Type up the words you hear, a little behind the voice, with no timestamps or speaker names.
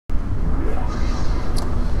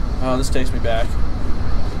Oh, this takes me back.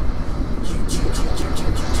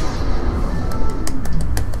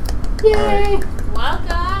 Yay! Right.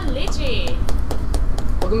 Welcome, Lychee.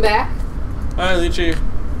 Welcome back. Hi, Lychee.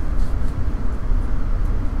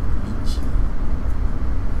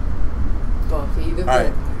 Buffy the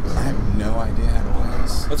Alright, I have no idea how to play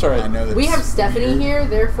this. That's alright. I know that We have Stephonee here,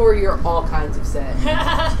 therefore you're all kinds of set.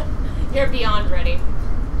 You're beyond ready.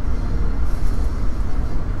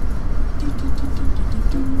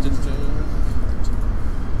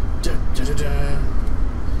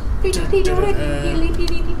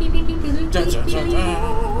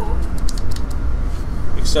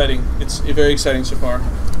 Exciting. It's very exciting so far.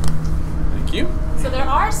 Thank you. So there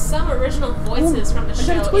are some original voices from the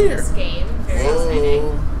show in this game. Very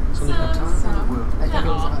exciting. I think it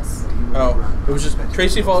was us. Oh, it was just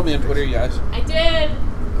Tracy followed me on Twitter, you guys. I did.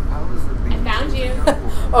 I found you.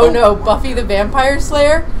 Oh no, Buffy the Vampire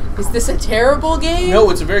Slayer? Is this a terrible game? No,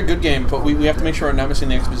 it's a very good game, but we have to make sure we're not missing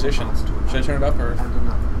the exposition. Should I turn it up or turn it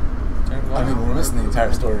I mean, off? we're missing the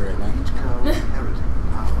entire story right now.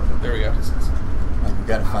 There we go. Like, we've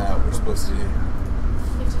got to find out what we're supposed to do. You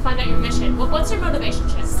have to find out your mission. What's your motivation,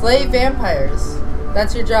 Chip? Slay vampires.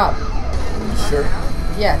 That's your job. You sure?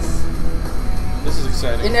 Yes. This is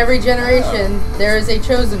exciting. In every generation, there is a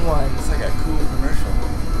chosen one. It's like a cool commercial.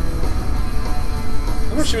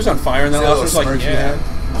 Remember she was on fire and then That I was like, smirk you yeah. had?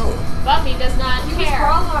 Oh. Buffy does not care.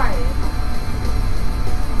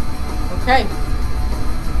 Okay.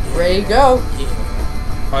 Ready to go.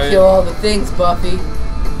 Kill all the things, Buffy.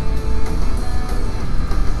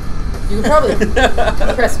 You can probably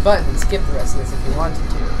press a button and skip the rest of this if you wanted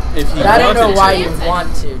to. If you But I don't know wanted why to. you would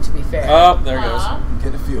want to be fair. Oh, there it goes.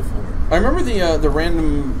 Get a feel for it. I remember the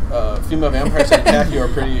random female vampires that attack you are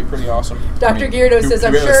pretty awesome. Dr. Gyarados says,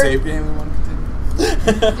 I'm Do we have a sure save game we want to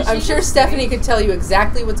continue? I'm sure Stephonee could tell you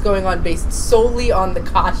exactly what's going on based solely on the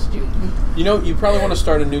costume. You know, you probably want to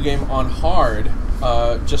start a new game on hard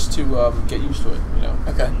just to get used to it, you know.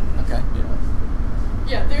 Okay. Yeah.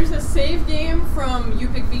 Yeah, there's a save game from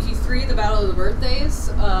UPickVG 3, The Battle of the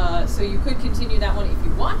Birthdays, so you could continue that one if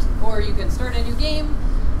you want, or you can start a new game.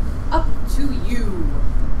 Up to you.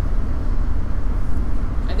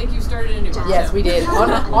 I think you started a new one. Yes, we did. On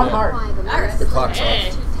hard. Alright. The clock's Hey.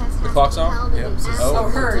 off. The clock's off? Yep. Oh,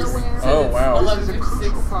 hers. Oh, wow.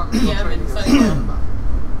 11:56 p.m. in Sunnyvale.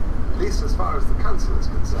 At least as far as the council is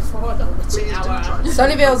concerned. For the witching Please do hour. try to-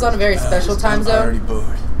 Sunnyvale's on a very special time I'm already zone.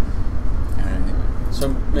 bored. Alright. So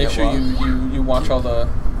make Yeah, sure well. you watch all the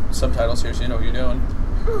subtitles here so you know what you're doing.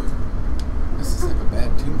 This is like a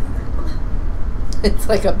bad Tomb Raider. It's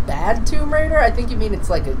like a bad Tomb Raider? I think you mean it's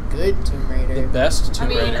like a good Tomb The Raider. best Tomb I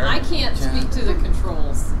mean, Raider. I can't speak to the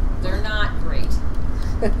controls. They're not great.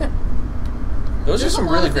 Those are There's some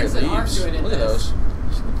a lot really of great things that aren't leaves. good in Look at this.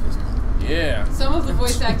 those. Yeah. Some of the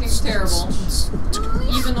voice acting's terrible.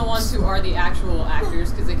 Even the ones who are the actual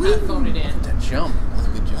actors, because they kind of phone it in. That jump. That was a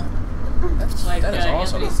good jump. Like That is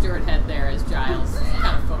awesome. Anthony Stewart Head there as Giles,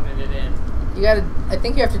 kind of phoning it in. You gotta, I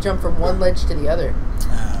think you have to jump from one ledge to the other.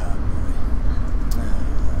 Oh,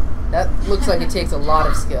 boy. That looks like it takes a lot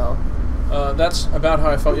of skill. That's about how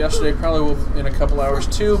I felt yesterday. Probably will in a couple hours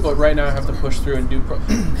too, but right now I have to push through and do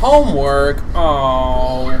homework.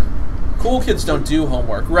 Oh, cool kids don't do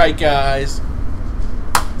homework, right, guys?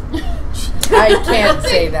 I can't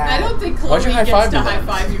say that. I don't think Why'd Chloe you gets high-five to me then?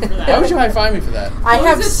 high-five you for that. Why would you high five me for that? I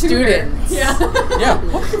have Chloe's a tutor. students. Yeah. Yeah.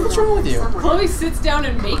 What's wrong with you? Chloe sits down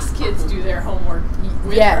and makes kids do their homework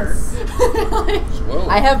with Yes. her. Like, Whoa.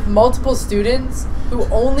 I have multiple students who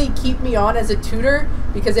only keep me on as a tutor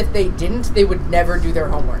because if they didn't, they would never do their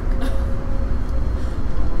homework.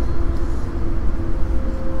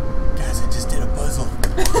 Guys, I just did a puzzle.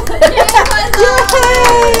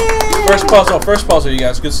 First puzzle, you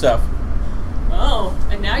guys. Good stuff. Oh,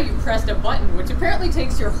 and now you pressed a button, which apparently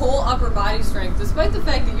takes your whole upper body strength, despite the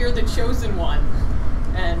fact that you're the chosen one,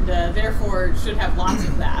 and therefore should have lots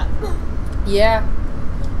of that. Yeah.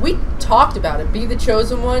 We talked about it. Be the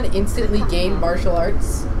chosen one, instantly gain martial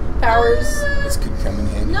arts powers. This could come in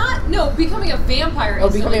handy. No, becoming a vampire. Oh,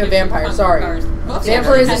 instantly becoming a gives you vampire, kung fu sorry. powers. Buffy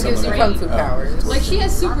Vampirism has gives you great- kung fu powers. Like, she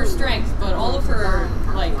has super strength, but all of her,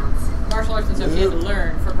 like, martial arts and stuff she had to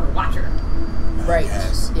learn from her watcher. Right.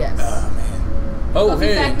 Guys. Yes. Oh, man. Oh, Buffy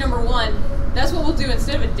hey. fact number 1, that's what we'll do.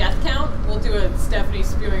 Instead of a death count, we'll do a Stephonee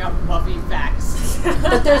spewing out Buffy facts.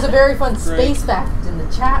 But there's a very fun Great. space fact in the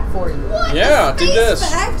chat for you. What? Yeah, A do space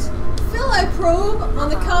this. fact? Phil I Probe on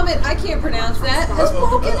the comment, I can't pronounce that, has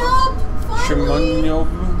woken up. Finally.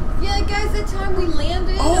 Shimonyo. Yeah, guys, that time we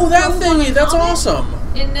landed. Oh, a that probe on thingy. a That's comet, awesome.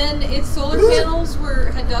 And then its solar panels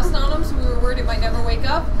had dust on them, so we were worried it might never wake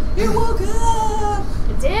up. It woke up.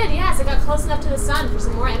 It did, yes. It got close enough to the sun for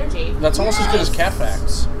some more energy. That's almost as good as cat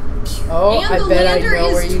facts. Oh, And I the bet I lander know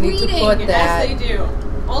is where you need to tweeting put that. as they do.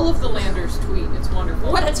 All of the landers tweet. It's wonderful.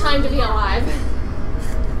 What a time to be alive.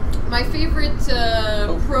 My favorite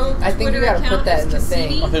pro I think you Twitter gotta account put that is in the thing.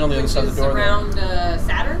 Cassidy, I'll put it on the other which side of is the door there. around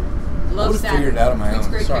Saturn. I Love would have Saturn. figured it out on my Tweets own.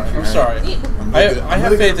 great Sorry, I'm pictures. sorry. I'm I really good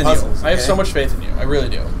have at faith in puzzles, you. I have so okay? much faith in you. I really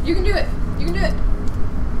do. You can do it. You can do it.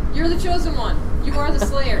 You're the chosen one. You are the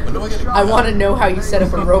Slayer. When do I get I want to know how you set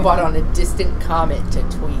up a robot on a distant comet to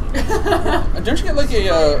tweet. Don't you get like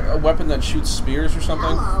a weapon that shoots spears or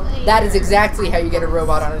something? That is exactly how you get a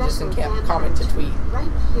robot on a distant comet to tweet. Right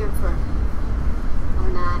here for or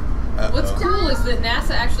not. What's cool is that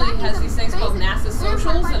NASA actually has these things called NASA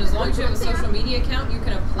Socials, and as long as you have a social media account, you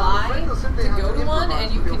can apply to go to one,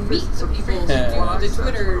 and you can meet the people who do the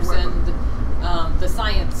Twitters and the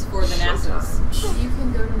science for the NASAs. You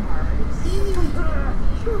can go to Mars.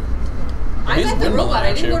 I He's met the windmilling robot. I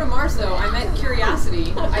at didn't you. go to Mars though. I met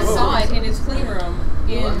Curiosity. I saw it in its clean room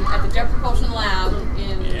at the Jet Propulsion Lab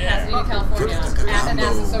in Pasadena, California, at a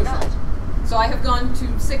NASA Social. So I have gone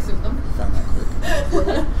to 6 of them. Found that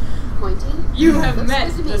quick. Pointing. You have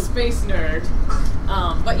met the space nerd.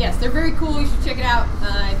 But yes, they're very cool. You should check it out.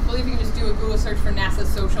 I believe you can just do a Google search for NASA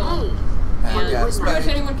Social. Hey, And pretty much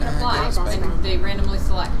anyone can apply, and they randomly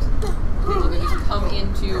select people who just come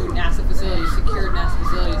into NASA facilities, secured NASA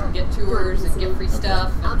facilities, and get tours and get free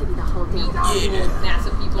stuff, I'll and give you the whole meet thing. cool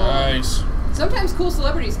NASA people. Nice. Sometimes cool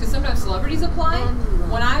celebrities, because sometimes celebrities apply.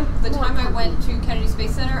 When the time I went to Kennedy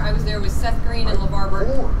Space Center, I was there with Seth Green and LeVar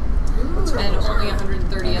Burton, and only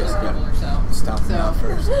 130 other people or so. Stop them out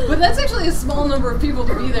first. But that's actually a small number of people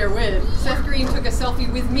to be there with. Seth Green took a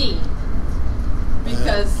selfie with me.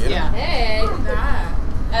 Because, Get him. yeah, Hey,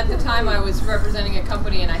 nah. at the time I was representing a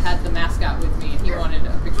company and I had the mascot with me, and he wanted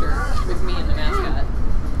a picture with me and the mascot.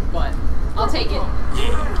 But I'll take it.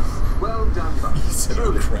 Well done, Buffy. He said,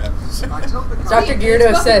 oh crap. I told the Dr. It's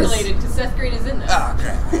Geardo Buffy says- related, because Seth Green is in this. Ah,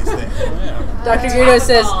 crap. He's there. Yeah. Dr. Geardo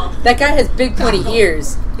says, that guy has big pointy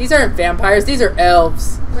ears. These aren't vampires, these are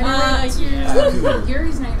elves. When I went to Yeah.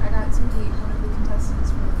 Yuri's night, I got to meet one of the contestants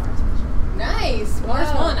for the Mars mission. Nice. Mars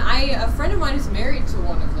Wow. One. A friend of mine is married to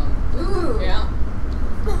one of them. Ooh. Yeah.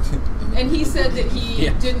 And he said that he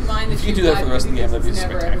Yeah. didn't mind that If you she do that for the rest of the game, that'd be it's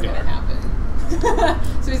never ever going to spectacular. happen.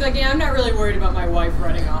 So he's like, yeah, I'm not really worried about my wife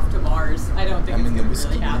running off to Mars. I don't think I'm it's in the going to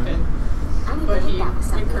really whiskey happen. I need But to he hit that with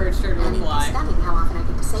something. encouraged her to I mean, apply. it's stunning how often I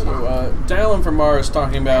get to say So, that. Dial M from Mars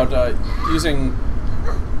talking about using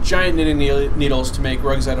giant knitting needles to make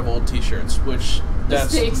rugs out of old T-shirts, which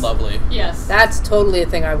that's Mistakes. lovely. Yes. That's totally a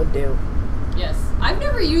thing I would do. Yes. I've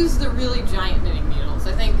never used the really giant knitting needles.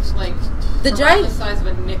 I think, like, The around giant- the size of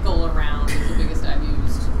a nickel around is the biggest I've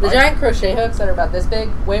used. The giant crochet hooks that are about this big,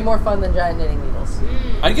 way more fun than giant knitting needles.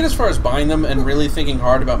 I'd get as far as buying them and really thinking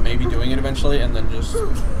hard about maybe doing it eventually, and then just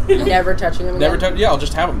Never touching them again. never touch. Yeah, I'll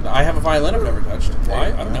just have them. I have a violin I've never touched. Why?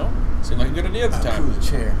 I don't know. Seemed like a good idea at the Cool, time. the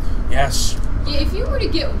chair. Yes. Yeah, if you were to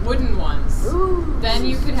get wooden ones, then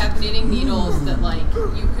you could have knitting needles that, like,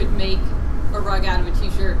 you could make a rug out of a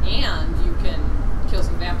t-shirt and you can kill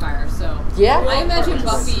some vampires. So Yeah. I imagine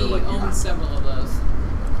Buffy owns several of those.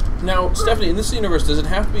 Now, Stephonee, in this universe, does it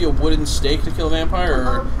have to be a wooden stake to kill a vampire,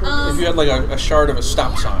 or if you had like a shard of a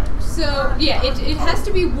stop sign? So yeah, it has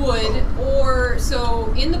to be wood, or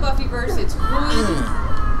so in the Buffyverse it's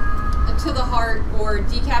wood to the heart, or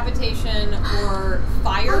decapitation, or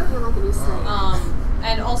fire. I feel like a new slave.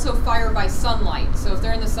 And also fire by sunlight. So if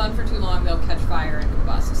they're in the sun for too long, they'll catch fire and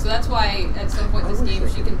combust. So that's why at some point in this game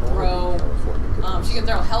she can throw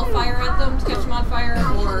hellfire at them to catch them on fire,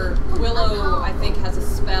 or Willow, I think, has a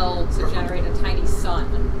spell to generate a tiny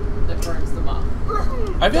sun that burns them up.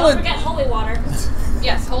 I feel Don't like forget holy water.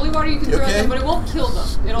 Yes, holy water you can throw at Okay. them, but it won't kill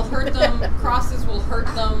them. It'll hurt them. Crosses will hurt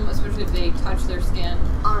them, especially if they touch their skin.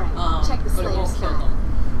 Alright, check the But it won't Slayer's kill side. them.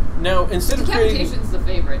 now instead of creating Decapitation's the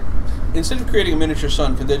favorite. a miniature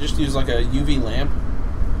sun, could they just use like a UV lamp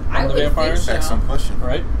I on the would vampires? think so. Excellent question.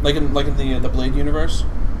 Right? Like in the Blade universe,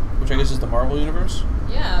 which I guess is the Marvel universe.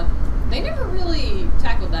 Yeah, they never really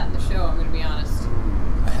tackled that in the show. I'm going to be honest.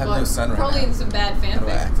 I have But no sun right probably now. in some bad How do I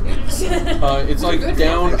fanfic. activate the sun? It's like Good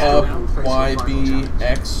down, fanfic. up, Y, B,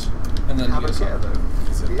 X, and then Have you a get care sun.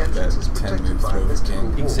 though. Is it The like entrance that is 10 protected moves by throw a this mystical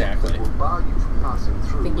game? wall Exactly. that will bar you from passing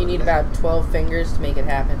through. I think you need the about 12 fingers to make it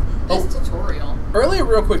happen. This tutorial. Earlier,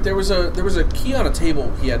 real quick, there was a key on a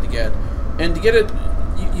table he had to get, and to get it,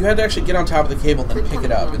 you had to actually get on top of the cable and then pick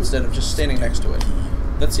it up instead of just standing next to it.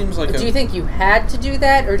 That seems like Do you think you had to do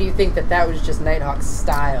that, or do you think that was just Nighthawk's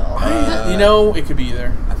style? you know, it could be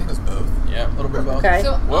either. I think it was both. Yeah, a little bit of both. Okay.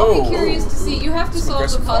 So I'll Whoa. be curious to see. You have to Some solve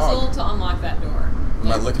the aggressive puzzle fog. to unlock that door. You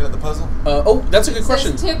Am I looking at the puzzle? Oh, that's a good It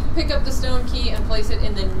question. says tip, pick up the stone key and place it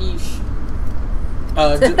in the niche.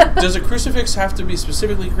 Does a crucifix have to be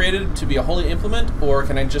specifically created to be a holy implement, or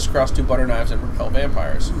can I just cross 2 butter knives and repel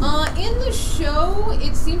vampires? In the show,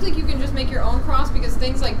 it seems like you can just make your own cross because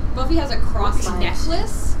things like Buffy has a cross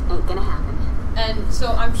necklace. Ain't gonna happen. And so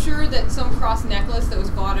I'm sure that some cross necklace that was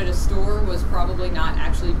bought at a store was probably not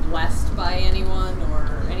actually blessed by anyone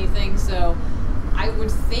or anything. So I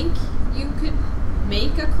would think you could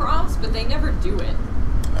make a cross, but they never do it.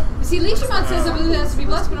 See, Leachemont says it has to be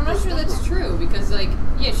blessed, but I'm not sure that's true because, like,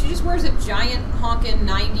 yeah, she just wears a giant honkin'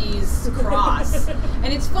 90s cross.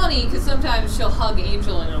 And it's funny because sometimes she'll hug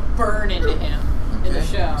Angel and it'll burn into him in the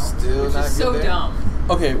show. Still which not is good so there. dumb.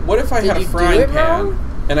 Okay, what if I had a you do frying it pan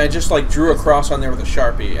wrong? and I just like drew a cross on there with a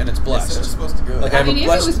Sharpie and it's Yes, blessed? it's supposed to go. Like there. I have I mean, a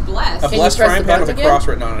blessed, if it was blessed. a Can you blessed press frying the pan with a button cross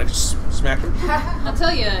again? written on it. I just smacked it. I'll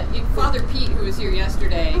tell you, Father Pete, who was here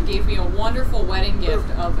yesterday, gave me a wonderful wedding gift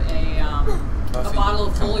of a Buffy. bottle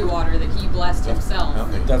of holy water that he blessed himself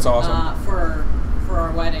Okay. That's awesome. for our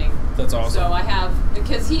wedding. That's awesome. So I have,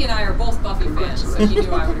 because he and I are both Buffy fans, so he knew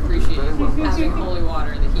I would appreciate having holy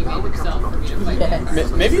water that he made himself for me to fight with.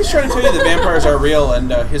 Yes. Maybe he's trying to tell you that vampires are real and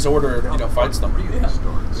his order, fights them.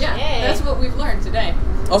 Yeah, that's what we've learned today.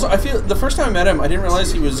 Also, I feel the first time I met him, I didn't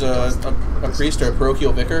realize he was a priest or a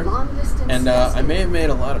parochial vicar, and I may have made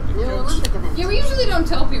a lot of good jokes. Yeah, we usually don't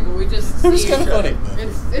tell people. We just. It was see kind of each other. funny.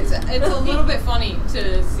 It's a little bit funny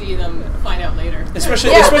to see them find out later.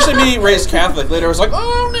 Especially me, raised Catholic. Later, I was like,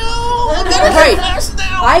 oh no, I'm gonna Right. fast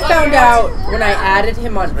now. I found out when I added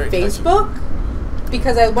him on Facebook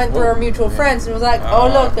because I went through our mutual friends and was like, oh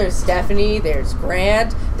look, there's Stephonee, there's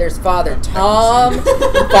Grant, there's Father Tom,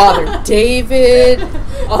 Father David.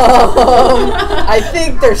 I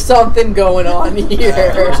think there's something going on here.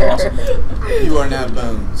 That was awesome. You are now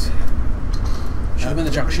Bones. Shoot him in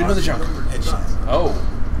the junk. Shoot him in the junk. Headshot. Oh.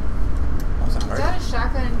 Was that Is hard? that a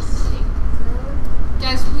shotgun snake?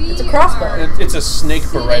 Guys, we It's a crossbow. are It's a snake per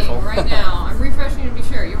sitting rifle. right now. I'm refreshing to be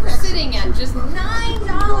sure. You're sitting at just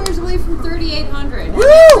 $9 away from $3,800. Woo!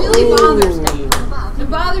 It really bothers me. Above. It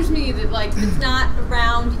bothers me that like it's not a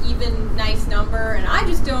round, even, nice number, and I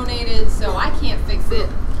just donated, so I can't fix it.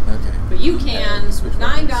 Okay. But you can. Switch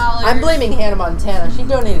 $9. I'm blaming Hannah Montana. She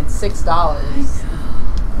donated $6.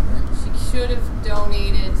 She should have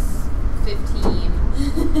donated 15.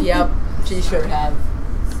 Yep, she should have.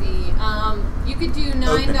 See, you could do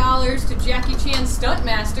 $9 to Jackie Chan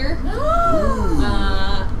Stuntmaster.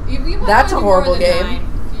 You might That's wanna a do more horrible than game.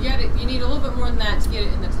 9. You need a little bit more than that to get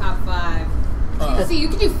it in the top 5. See, you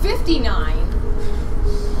could do 59.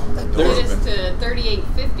 That Get door's us open. to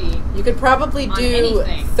 38.50. You could probably On do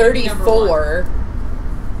anything. 34.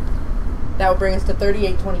 That would bring us to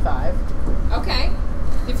 38.25. Okay.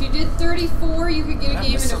 If you did 34, you could get a That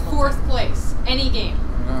game was into so 4th place. Any game.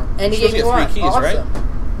 No. Any You're supposed game to you get 3 want. keys, right? Awesome.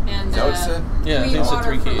 And Is that what it said? Yeah, I free think it said water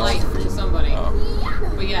 3 for keys. life to somebody.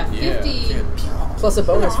 Oh. But yeah, 50. Plus a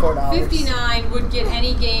bonus $4. 59 would get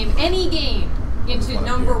any game into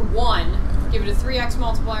number 1. Give it a 3x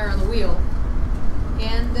multiplier on the wheel.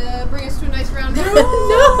 And bring us to a nice round number.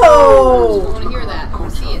 I No! want to hear that. I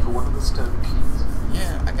want to see it. For one of the stone keys.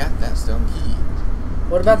 Yeah, I got that stone key.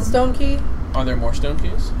 What about the stone key? Are there more stone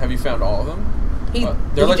keys? Have you found all of them? He, They're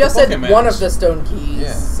he like just the said Pokemans. one of the stone keys,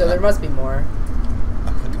 Yeah. so there must be more.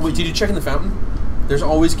 I put the Wait, key. did you check in the fountain? There's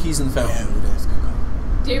always keys in the Yeah, fountain. ooh, that's good.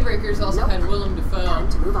 Daybreakers also Nope. had Willem Dafoe. Time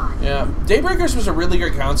to move on. Yeah, Daybreakers was a really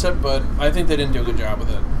great concept, but I think they didn't do a good job with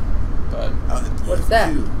it. But What is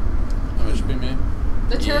that? that would just be me.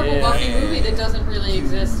 The terrible Yeah. Buffy movie that doesn't really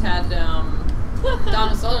exist had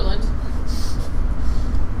Donna Sutherland.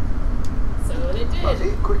 So it did.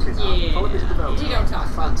 Buffy, quickly now. Follow Mr. Bell. We don't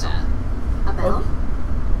talk about that. A bell?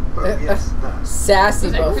 Oh, yes, that. Sassy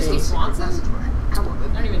Was that Buffy. Christy Swanson? Passageway. Come on I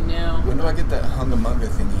then. don't even know. When do I get that Hungamunga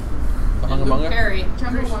thingy? The And Luke Hungamunga? Perry.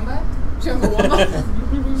 Chumbawamba?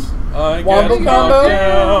 Chumbawamba. I Wombo get combo? knocked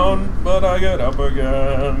down, but I get up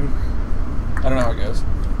again. I don't know how it goes.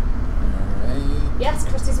 Alright. Yes,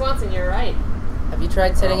 Christy Swanson, you're right. Have you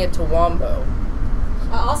tried setting it to Wombo?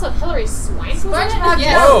 Also, Hillary Swank was in SpongeBob it?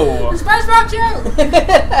 Yes. Whoa! SpongeBob Joe!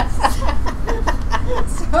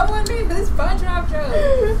 Someone me for the SpongeBob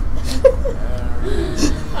Joe!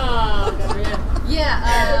 Oh, God,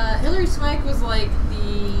 Yeah, Hillary Swank was like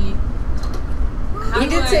the. How He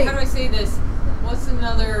do did I, say- how do I say this? What's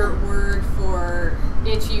another word for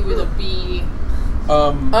itchy with a B?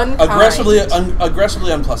 Unkind.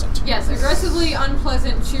 Aggressively unpleasant. Yes, aggressively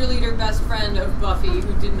unpleasant cheerleader best friend of Buffy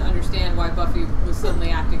who didn't understand why Buffy was suddenly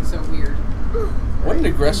acting so weird. What an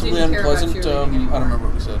aggressively Didn't care about unpleasant, cheerleading I anymore. don't remember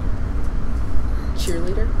what we said.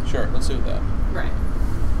 Cheerleader? Sure, let's do that. Right.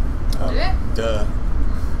 Oh, Did it? duh.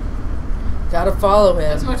 Gotta follow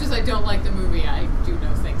As him. much as I don't like the movie, I do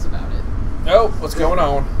know things about it. Oh, what's going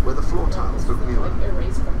on? Where the floor tiles look new.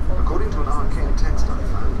 According to an arcane text I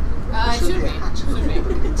found, It there should should be be. a hatch in the Should wall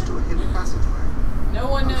be. that leads to a hidden passageway. No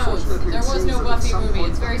one knows. Unfortunately, There it was seems no that at Buffy some movie. point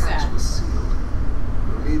It's very the hatch sad. was sealed.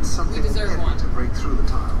 You'll need something deserve heavy one. to break through the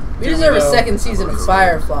tile. We Here we deserve a go. second season of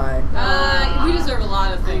Firefly. We deserve a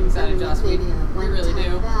lot of things out of Joss Whedon. We really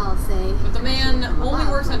do. But the man only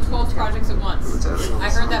works on 12 projects at once. I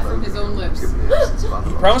heard that from his own lips. He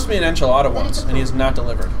promised me an enchilada once, and he has not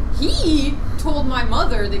delivered. He told my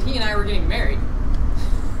mother that he and I were getting married.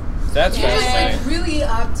 That's Yeah. fascinating. It's really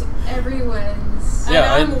up to everyone's.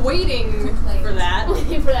 Yeah, And I'm waiting for that.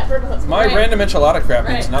 Waiting for that proposal. My Right. random enchilada crap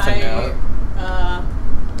means nothing now.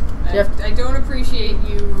 I don't appreciate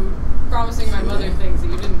you promising my mother things that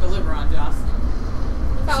you didn't deliver on, Joss.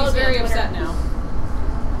 She's very upset now.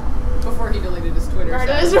 Before he deleted his Twitter. Right,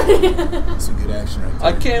 so- that is right. That's some good action right there.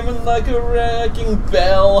 I came in like a wrecking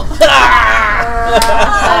bell. It was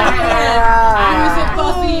a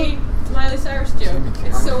Buffy Miley Cyrus joke.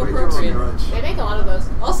 It's so appropriate. They make a lot of those.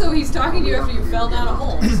 Also, he's talking to you after you fell down a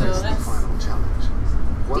hole, so that's... Final challenge.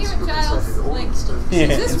 Once Damn it, you've Giles, inserted all like, the stones, Yeah.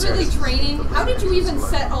 Is this it's really right. training? How did you even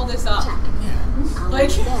set all this up? Like,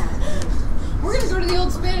 we're gonna go to the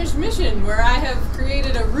old Spanish mission where I have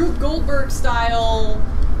created a Rube Goldberg style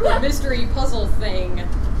mystery puzzle thing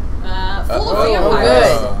full of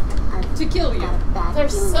vampires to kill you.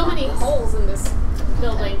 There's so many holes in this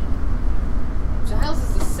building. Giles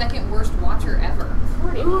is the second worst watcher ever.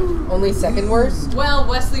 Pretty much. Only second worst? Well,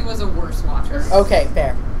 Wesley was a worse watcher. Okay,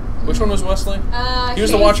 fair. Which one was Wesley? He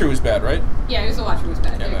was the Kate- watcher who was bad, right? Yeah, he was the watcher who was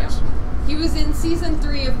bad. Yeah, There you nice. go. He was in season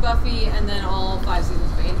 3 of Buffy and then all 5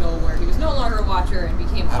 seasons of Angel, where he was no longer a watcher and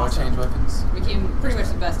became How to awesome. change weapons? Became pretty much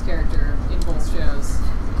the best character in both shows.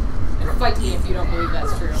 And fight me if you don't believe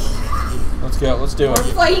that's true. Let's go. Let's do Or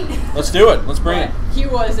it. fight! Let's do it. Let's bring But it. he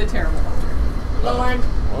was a terrible watcher. Lauren.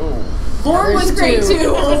 Whoa. Lauren was There's great two.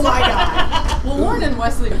 too. Oh my god. Well, Lauren and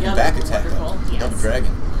Wesley together Back was attack. wonderful. Double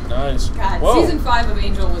dragon. Nice. God, Whoa. season 5 of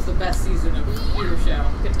Angel was the best season of either show.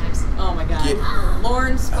 Good times. Oh my god. Yeah.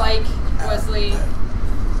 Lauren, Spike, Wesley,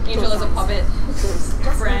 Angel as a puppet,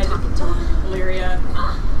 Fred, Illyria.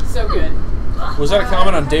 So good. Was that a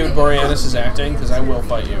comment on David Boreanaz's acting? Because I will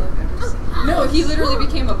fight you. No, he literally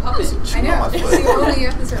became a puppet. I know. It's the only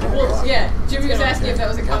episode. Well, yeah, Jimmy was asking if that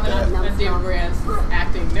was a comment on David Moran's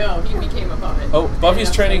acting. No, he became a puppet. Oh,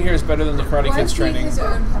 Buffy's training here is better than the Karate Was Kid's he training. his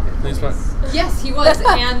own puppet Please, place? Yes, he was.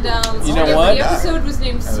 And You know the what? episode was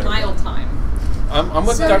named Smile Time. I'm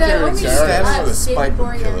with So Dr. that only Garrett. Stab up with a spike David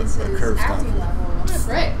would kill a Boreanaz's curve acting stomp.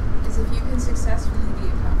 level Right, is if you can successfully be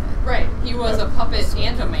a puppet. right. He was a puppet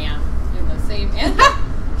and a man in the same. And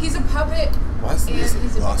He's a puppet. Why is And this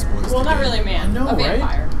he's a Lost man. Boys well, not today? really a man. I know, A right?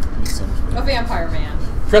 vampire. He's so much A better. vampire man.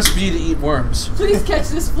 Press B to eat worms. Please catch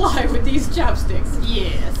this fly with these chopsticks.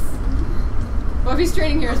 Yes. Buffy's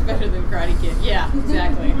training here is better than Karate Kid. Yeah,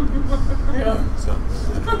 exactly. Yeah. So,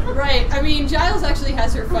 Right. I mean, Giles actually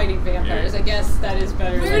has her fighting vampires. I guess that is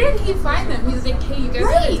better. Where than... did he find them? He was like, hey, you guys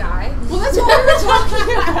Right. gonna die? Well, that's what we were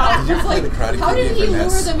talking about. Did you It's play like, the Karate how Kid did he game for lure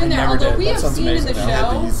NES? them in I there? never Although did. we That have sounds seen in the amazing. I had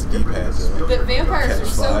to show use the D-pad to that vampires catch are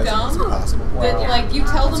so flies, and dumb it's impossible. that, like, you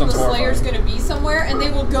tell them Sounds the Slayer's horrifying. going to be somewhere, and they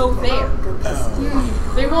will go there.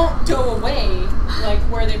 Oh. They won't go away, like,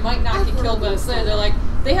 where they might not get killed by the Slayer. They're like,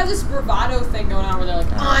 they have this bravado thing going on where they're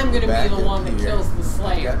like, I'm going to be Back the up one that here. kills the Got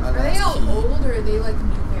Slayer. my Are they last all key. old or are they like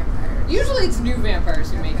new vampires? Usually it's new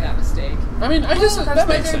vampires who make that mistake. I mean, I guess Oh, that that's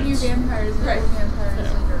why makes they're new sense. vampires. And Right. old vampires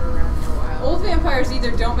Yeah. like, are around for a while. Old vampires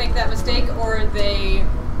either don't make that mistake or they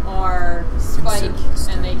are Spike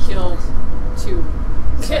and they killed 2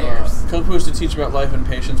 Slayers. Kopu is to teach about life and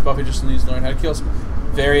patience. Buffy just needs to learn how to kill some.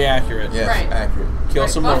 Very accurate. Yes, Right. accurate. Kill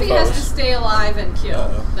Right, some Buffy has to mofos. stay alive and kill.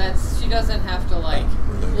 Uh-oh. She doesn't have to like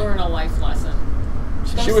Really? learn a life lesson.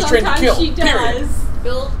 She was trained to kill. Sometimes she Period.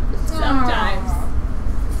 does. Sometimes.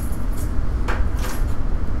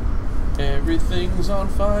 Everything's on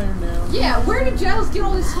fire now. Yeah, where did Giles get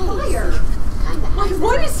all this fire? Like,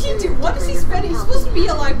 what does he do? What does he spend? He's supposed to be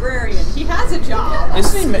a librarian. He has a job.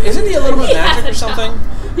 Isn't he a little bit magic or something?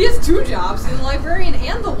 He has 2 jobs. The librarian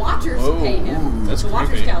and the Watchers Whoa, pay him. ooh, that's the Watchers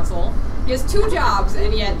creepy. Council. He has 2 jobs,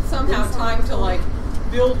 and yet somehow time to like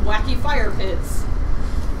build wacky fire pits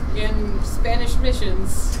in Spanish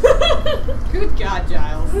missions. Good God,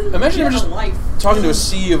 Giles! Imagine You him have just a life. talking to a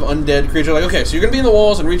sea of undead creatures. Like, okay, so you're gonna be in the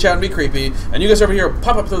walls and reach out and be creepy, and you guys over here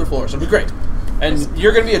pop up through the floors. It'll be great. And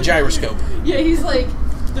you're gonna be a gyroscope. Yeah, he's like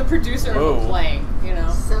the producer of Whoa. a play. You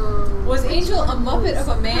know. So Was Angel a Muppet of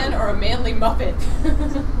a man or a manly Muppet?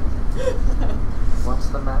 Once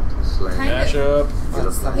the mantle slain, Kind Mash up.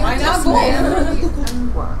 is a Why not Just both?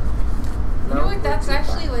 man. Well, You know what? That's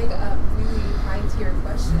actually like a really high tier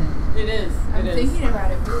question. It is. I'm It is. thinking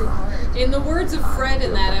about it really hard. In the words of Fred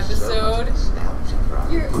in that episode,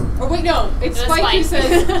 oh wait, no, it's It was Spike who Spike.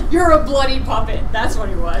 says, "You're a bloody puppet." That's what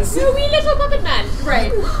he was. You wee little puppet man.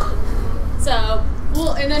 Right. So,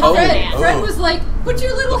 Well, and then Oh, Fred oh. was like, "But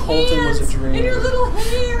your little The whole thing was hands a dream. and your little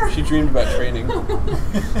hair." She dreamed about training.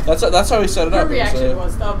 That's how he set it Her up. reaction It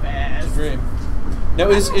was the was a best. dream. Now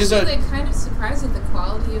is actually, a like, kind of surprised at the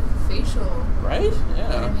quality of the facial right? Yeah.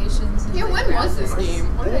 animations. And Yeah, the when was this graphics.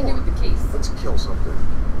 game? What did I do with the case? Let's kill something.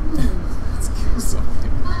 Let's kill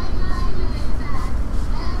something.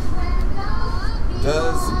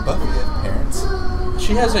 Does Buffy have parents?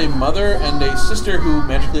 She has a mother and a sister who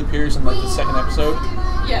magically appears in like the second episode.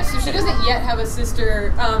 Yeah, so she doesn't yet have a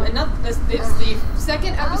sister, and not this. It's the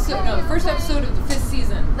second episode, no, the first episode of the 5th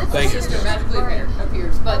season. Thank Her you. sister magically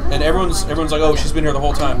appears, but And everyone's like, oh, she's been here the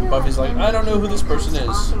whole time. Buffy's like, I don't know who this person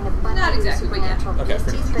is. Not exactly, but yeah. Okay,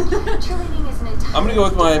 pretty I'm gonna go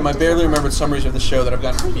with my barely remembered summaries of the show that I've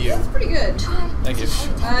gotten from you. That's pretty good. Thank you.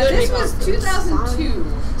 This was 2002.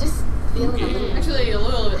 Actually, a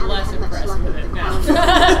little bit less impressed with it now.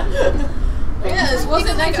 Yeah, this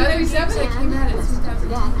wasn't Like other games 1997. that came out in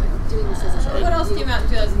 2002. What else came out in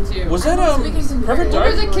 2002? Was that Perfect What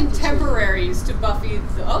are Dark? the contemporaries to Buffy?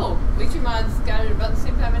 Oh, Bleacher Mods got it about the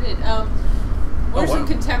same time I did. What are some wow.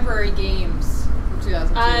 contemporary games from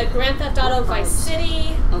 2002? Grand Theft Auto Vice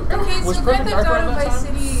City, Okay, Was so Perfect Grand Dark Theft around Auto that Vice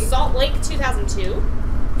time? City. Salt Lake 2002.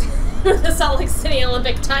 The Salt Lake City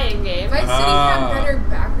Olympic tie-in game. Vice City Ah. had better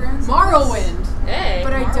backgrounds. Morrowind. Hey.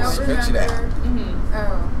 But I don't Picture that. remember. Mm-hmm.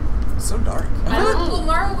 Oh. It's so dark. Well,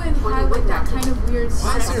 Morrowind had like that kind of weird.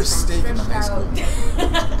 Why is there a steak in the high school?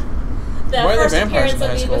 The Why are there first vampires appearance in the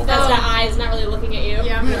high of the school? Bethesda eyes not really looking at you.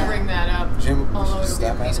 Yeah, I'm gonna bring that up. Jim, Although it'll be a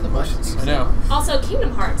stop pain in asking the butt to questions. do I know. Also,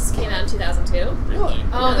 Kingdom Hearts came out in 2002. Really?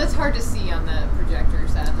 Oh, that's hard to see on the projector,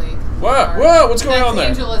 sadly. Whoa, what's going That's on there?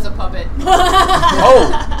 Angel as a puppet.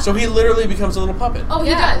 Oh, so he literally becomes a little puppet. Oh,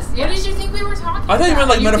 Yeah. he does. Yeah. What did you think we were talking I thought you meant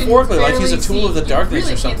like You can metaphorically, like he's a barely tool of the see- darkness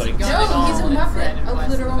you or really can't something. see guns at No, he's a all, and Fred Muppet. and A Wes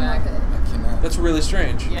in literal the back. Muppet. I cannot. That's really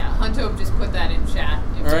strange. Yeah, Hunto just put that in chat.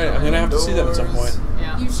 All right, I'm gonna have to see that at some point.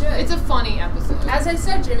 Yeah. You should. It's a funny episode. As I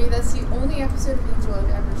said, Jimmy, that's the only episode of Angel I've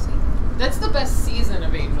ever seen. That's the best season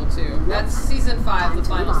of Angel 2. That's season 5, the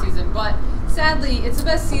final season. But sadly, it's the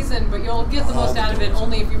best season, but you'll get the most out of it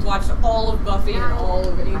only if you've watched all of Buffy and all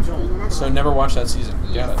of Angel. So never watched that season.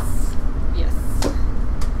 Got it. Yes.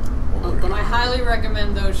 I highly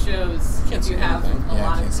recommend those shows Can't if see you have anything. a Yeah, I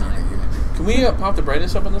lot can't of see time. anything either. Can we pop the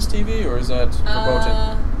brightness up on this TV, or is that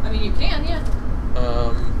verboten? I mean, you can, yeah.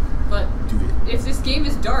 But Do it. if this game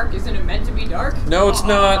is dark, isn't it meant to be dark? No, it's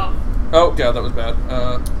not. Oh god, that was bad.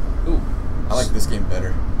 Ooh, I like this game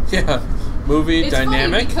better. yeah. Movie It's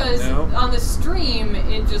dynamic. funny because No. on the stream,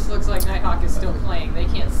 it just looks like Nighthawk is still playing. They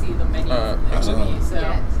can't see the menu from the excellent. movie,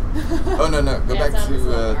 so. Oh no, go Yeah, back it's to on this little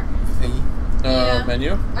the marker. thingy. Yeah.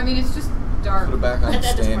 Menu. I mean, it's just dark. Put it back on That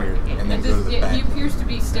doesn't standard, work. and then It go to just, the yeah, back. he appears to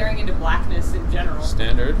be staring into blackness in general.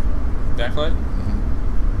 Standard. Backlight. Mhm.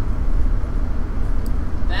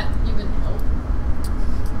 That even help?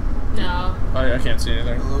 No. I can't see A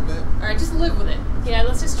anything. little bit. Alright, just live with it. Yeah,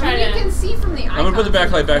 let's just try I mean, you to can see from the icons. I'm gonna put the in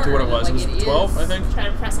backlight back to what it corner was. that, It like, was 12, I is. think. try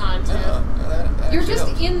to press on to. No, that You're actually just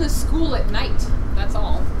helps. in the school at night. That's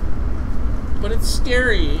all. But it's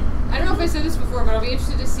scary. I don't know if I said this before, but I'll be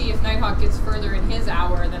interested to see if Nighthawk gets further in his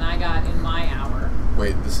hour than I got in my hour.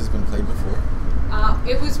 Wait, this has been played before?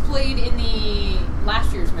 It was played in the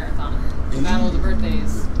last year's marathon, the Battle of the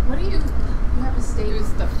Birthdays. What do you have a It state?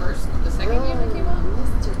 was the second game that came out.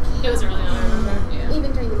 It was early on, I remember. Yeah.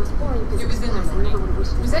 Even during the most boring It was in the morning.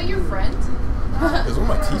 Was that your friend? It was one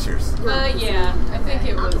of my teachers. Yeah, I think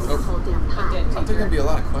it was a dead I think there'd teacher. be a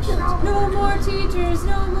lot of questions. No more teachers,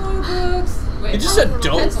 no more books. Wait, He just said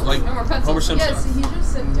don't, pencils, like no more pencils. Homer Simpson. Yes, he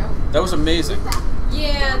just said don't. That was amazing.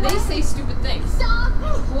 Yeah, they say stupid things.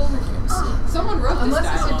 Someone wrote this Unless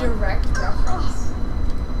it's a dialogue. direct reference,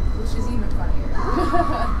 which is even funnier.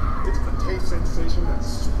 It's the taste sensation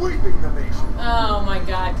that's sweeping the nation. Oh my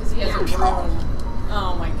god, because he has a broom.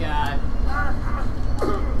 Oh my god.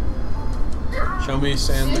 Show me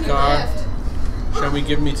sand the car. Show me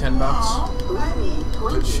give me $10.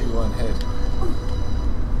 Put shoe on head.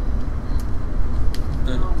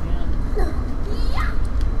 Oh man.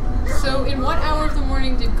 So, in what hour of the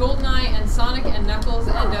morning did Goldeneye and Sonic and Knuckles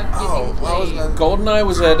end up getting Oh, well, I was played? gonna... GoldenEye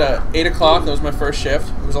was at 8 o'clock. That was my first shift.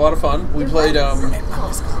 It was a lot of fun. We played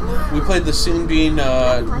the Soon Bean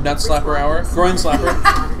Nut Slapper Hour, Groin Slapper.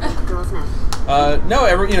 No,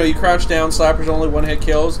 you crouch down, slappers only one hit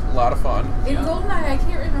kills. A lot of fun. In GoldenEye, I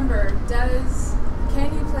can't remember.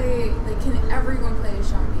 Can everyone play as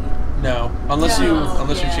Sean Bean? No, unless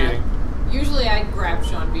you're cheating. Usually I grab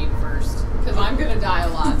Sean Bean first, because I'm going to die a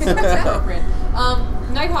lot, so it's appropriate.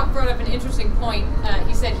 Nighthawk brought up an interesting point.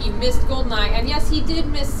 He said he missed GoldenEye, and yes, he did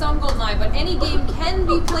miss some GoldenEye, but any game can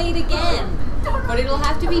be played again. But it'll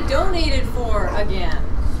have to be donated for again.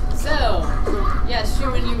 So, yes,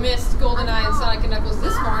 Schumann, you missed GoldenEye and Sonic and Knuckles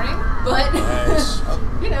this morning, but,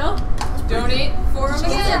 you know, donate for them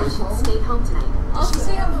again. Stay home tonight. I'll Did she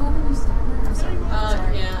say I'm home when you stab her? I'm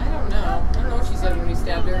sorry. Yeah, I don't know. I don't know what she said when we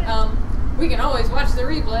stabbed her. We can always watch the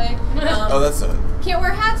replay. Oh, that's a... Can't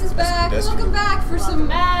Wear Hats is back. Welcome back for some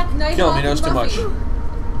Nighthawk Kill me, knows too much.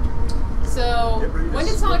 So, when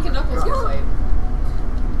did Sonic and Knuckles get played?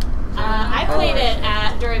 I played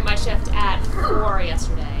it during my shift at 4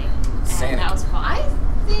 yesterday, and that was fun. I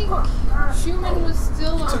think Schumann was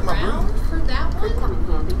still around for that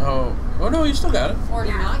one. Oh no, you still got it. Or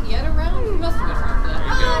not yet around? He must have been around for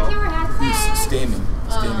that. Can't Wear Hats. He's standing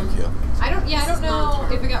kill. I don't know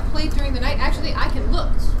if it got played during the night. Actually, I can look.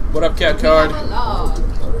 What up, cat card? We have a log.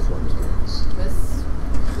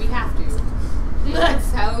 We have to.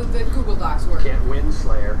 That's how the Google Docs work. Can't win,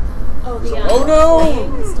 Slayer. Oh, the Oh no!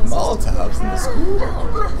 Molotovs in the school.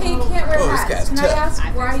 Hey, can't wear Oh, this hats. guy's Can I tough.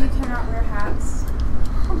 ask why you cannot wear hats?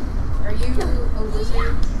 Are you a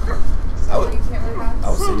lizard? I would, You can't wear hats? I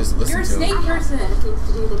would say just listen You're a to snake him. person. Better things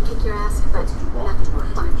to do than kick your ass, but nothing more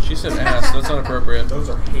fun. She said ass. That's not appropriate. Those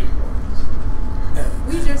are hate words.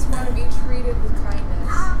 We just want to be treated with kindness.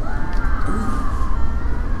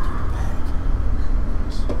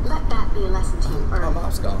 Let that be a lesson to you, My or,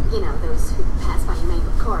 mom's gone. you know, those who pass by your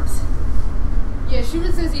mangled corpse. Yeah,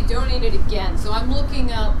 Schumann says he donated again, so I'm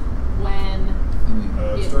looking up when.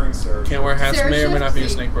 It's during Sarah. Can't Wear Hats Sarah may or may Chip- not be a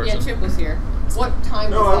snake person. Yeah, Chip was here. What time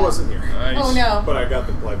No, was that? I wasn't here. Nice. Oh no. But I got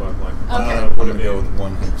the play-by-play. Okay. I'm gonna go with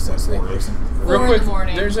 100% snake person. Real 4 in quick, the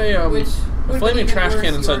morning, there's a which would flaming be trash even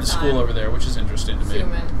can worse inside your the school time. over there, which is interesting to me.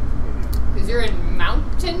 Schumann. Because you're in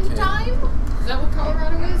mountain time? Is that what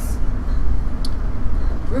Colorado is?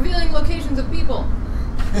 Revealing locations of people.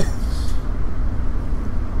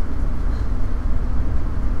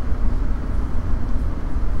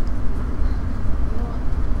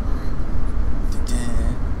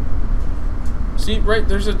 See, right,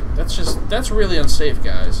 that's really unsafe,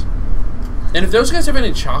 guys. And if those guys have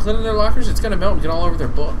any chocolate in their lockers, it's gonna melt and get all over their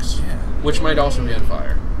books. Yeah. Which might also be on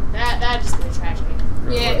fire. That just be a tragedy.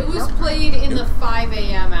 Yeah, it was played in the 5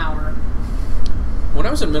 a.m. hour. When I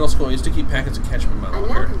was in middle school, I used to keep packets of ketchup in my I'm now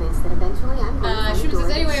locker. convinced that eventually I'm going to She says,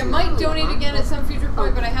 anyway, I might donate again at some future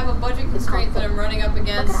point, but I have a budget constraint that I'm running up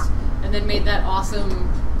against, and then made that awesome,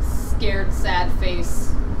 scared, sad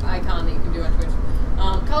face icon that you can do on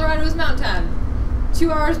Twitch. Colorado is mountain time. 2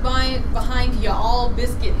 hours behind y'all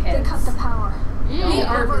biscuit They heads. cut the power. We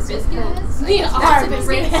are biscuit heads? We That's are a biscuit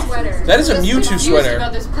great heads. sweater. That is a I'm just Mewtwo confused sweater.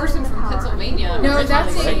 about this person from Pennsylvania. No, originally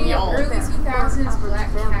that's a saying y'all. early 2000s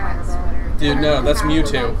black cat sweater. Dude, no, that's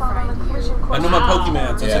Mewtwo. I know my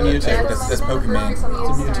Pokemon, so it's a Yeah, Mewtwo. that's Pokemon. It's a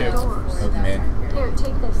Mewtwo. Pokemon. Here,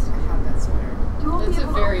 take this. I have that sweater. You won't That's be a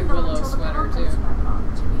able to very open them Willow until the sweater, power too. comes back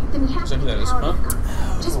on. Then you have Is that to who that keep is, power huh?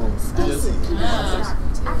 back. Just stay safe.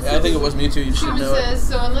 Yeah, I think it was Mewtwo. You should Schumann know it. says,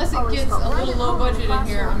 so unless it gets a little low budget in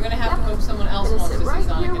here, I'm going to have to hope someone else Gonna wants sit to see right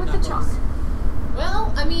Sonic here and with the chalk. Knuckles.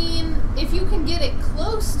 Well, I mean, if you can get it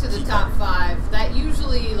close to the top 5, that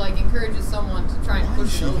usually like encourages someone to try and Why is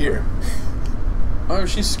push she it over. here? Oh,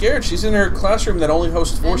 she's scared. She's in her classroom that only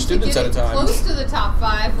hosts 4 And students to at a get it time. close to the top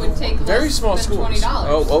 5 would take Very less small than schools.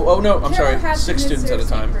 $20. Oh no, I'm Carol sorry. has 6 been students at a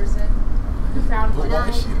snake time. person who found Well, why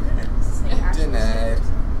is she there? Snake actually. Denied.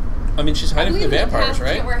 I mean, she's I hiding from the believe that vampires, Can't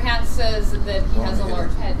right? Wear Hats says that he has a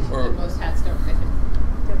large head, Or- and most hats don't fit him.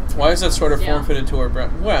 Why is that sort of Yeah. form-fitted to her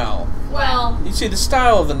breast? Well, Well, you see, the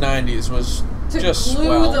style of the 90s was to just glue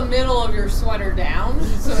swell. the middle of your sweater down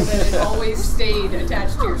so that it always stayed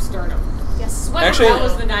attached to your sternum. Yes, sweater. Actually, That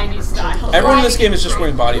was the 90s style. Everyone in this game is just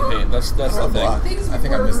wearing body paint. That's the thing. Block. Things I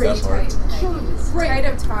think I were missed pretty that part. tight in the 90s. Right. Tight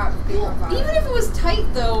up top, big on bottom. Even if it was tight,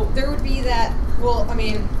 though, there would be that. Well, I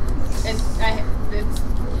mean, it's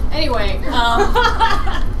anyway.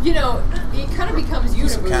 You know, it kind of becomes Some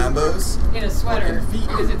unique combos. in a sweater Working feet.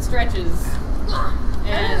 because it stretches.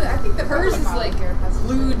 And I think the hers is Pokemon like here has a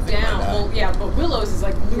glued little- down. Well, yeah, but Willow's is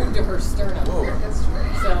like glued to her sternum. Whoa. That's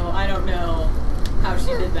true. So I don't know how she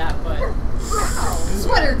did that, but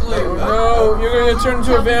sweater glue. No, you're gonna get turned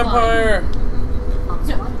into a vampire.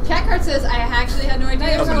 Catcart says I actually had no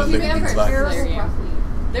idea. I'm gonna Buffy look at these Vampire boxes. Slayer game.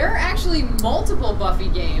 There are actually multiple Buffy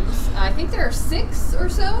games. I think there are 6 or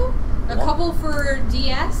so. A couple for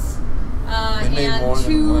DS, They made more and than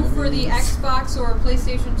 2 one of for the these. Xbox or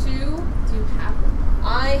PlayStation 2. Do you have them?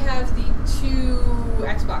 I have the 2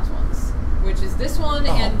 Xbox ones. which is this one,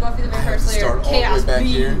 and Buffy the Vampire Slayer Start all the way Chaos back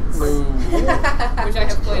here. Beams, which I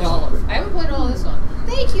have played all of. I haven't played all of this one.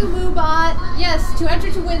 Thank you, Moobot. Yes, to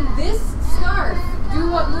enter to win this scarf, do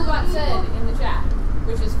what Moobot said in the chat,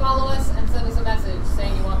 which is follow us and send us a message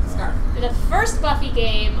saying you want the scarf. The first Buffy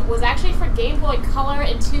game was actually for Game Boy Color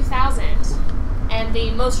in 2000. And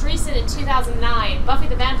the most recent in 2009, Buffy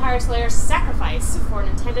the Vampire Slayer Sacrifice for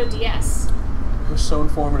Nintendo DS. It was so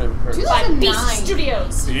informative. By 2009. Beast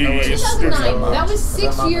Studios. 2009. That was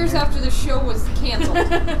 6 years after the show was canceled.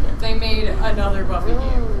 They made another Buffy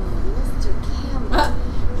game.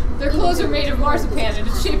 Their clothes are made of marzipan and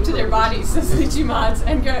it's shaped to their bodies, says Mods.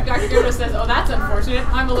 And Dr. Yoda says, oh, that's unfortunate.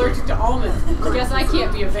 I'm allergic to almonds. Guess I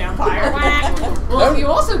can't be a vampire. Well, you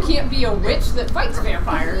also can't be a witch that fights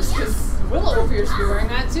vampires, because Willow appears to be wearing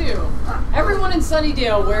that too. Everyone in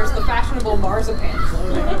Sunnydale wears the fashionable marzipan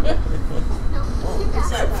clothing.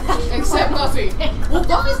 Except Buffy. Well,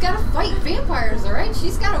 Buffy's gotta fight vampires, alright?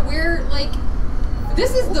 She's gotta wear, like...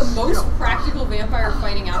 This is the most practical vampire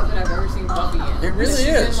fighting outfit I've ever seen Buffy in. It really She's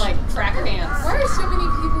is. in, like, track pants. Why are so many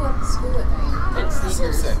people at school at night? And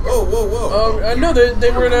sneakers. Whoa, whoa, whoa. No,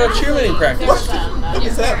 they were in a cheerleading practice. There was What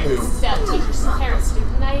is that move? teachers' parents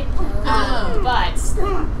student night. But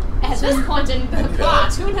at this point in the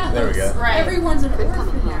plot, who knows? There we go. Right. Everyone's an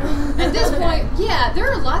orphan now. At this point, yeah, there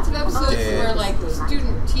are lots of episodes where, like,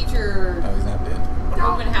 student-teacher Oh, he's not dead.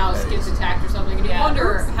 open house gets attacked or something, and you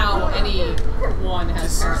wonder how anyone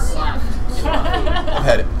has parents left. I've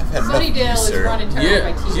had enough of you, Sunnydale is sir. run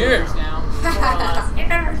entirely by teenagers now.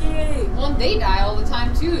 Well, and they die all the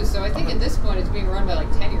time too, so I think at this point it's being run by like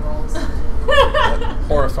 10-year-olds.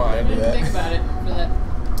 Horrifying. Think about it for that.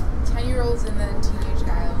 10-year-olds and then teenage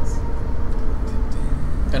guys.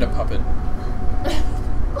 And a puppet.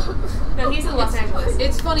 No, he's in Los Angeles.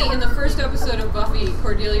 It's funny, in the first episode of Buffy,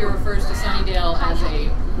 Cordelia refers to Sunnydale as a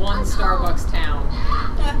one Starbucks town.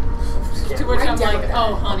 To which I'm like,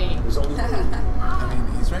 oh honey, I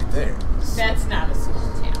mean, he's right there. that's not a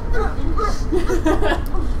small town.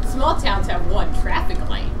 Small towns have one traffic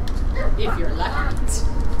light, if you're lucky.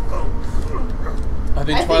 I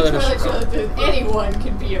think Twilight is... showed that anyone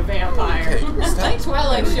can be a vampire. Okay, I stop. think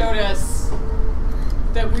Twilight showed us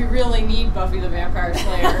that we really need Buffy the Vampire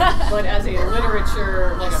Slayer, but as a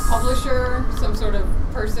literature, like a publisher, some sort of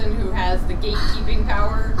person who has the gatekeeping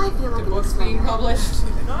power to books being published.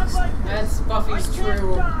 That's Buffy's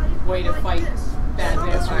true way to fight bad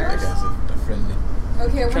That's right, that vampires. guy's a friendly.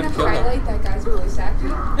 Okay, I want to Trying to kill them. highlight that guy's voice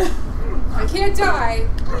acting. I can't die.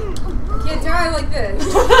 I can't die like this.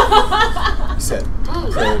 He said,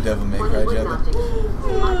 "Pro Devil May Cry job."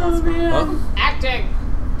 Oh man, Huh? acting,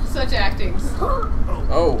 such acting.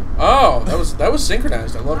 Oh, that was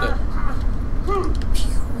synchronized. I loved it.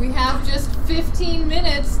 We have just 15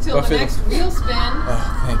 minutes till Buffy the next wheel spin.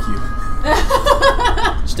 Oh,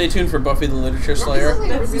 thank you. Stay tuned for Buffy the Literature Slayer.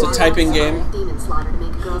 It's a typing game.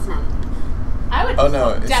 I would Oh,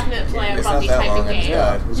 no, definitely play a it's Buffy not that typing long, it's game.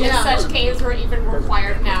 bad. If Yeah. such games were even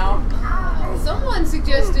required now. Someone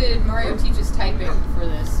suggested Mario teaches typing for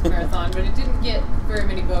this marathon, but it didn't get very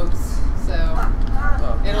many votes, so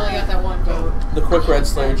it only got that one vote. The quick red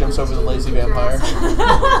Slayer jumps over the lazy vampire.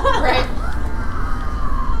 Right?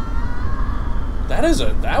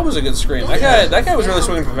 That was a good scream. That guy was really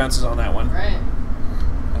swinging for fences on that one. Right.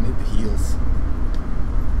 I need the heels.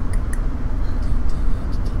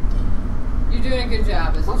 You're doing a good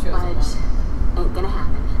job as the show's along. Ain't gonna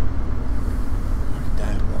happen. I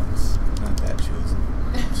already died once. Not that chosen.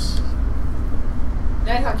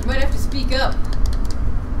 Nighthawk, you might have to speak up.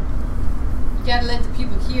 You gotta let the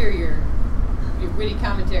people hear your witty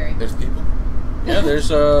commentary. There's people. Yeah,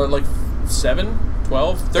 there's like 7,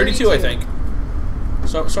 12, 32 I 32. think.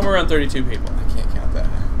 So somewhere around 32 people. I can't count that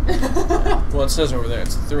high. Well, it says over there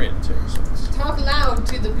it's 3 and 2. So it's, Talk loud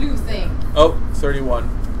to the blue thing. oh, 31.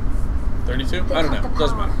 32? I don't know.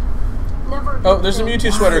 Doesn't matter. Oh, there's a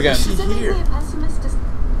Mewtwo sweater again. Is she here?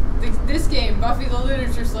 This game, Buffy the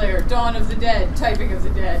Literature Slayer, Dawn of the Dead, Typing of the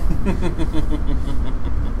Dead.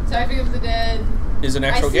 Typing of the Dead. Is an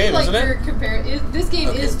actual I see, game, like, isn't you're it? this game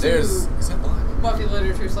Okay, is is to that block? Buffy the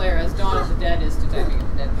Literature Slayer as Dawn of the Dead is to Typing of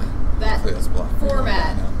the Dead. That Hopefully that's blocked.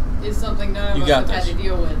 format is something none You of got us have had this. to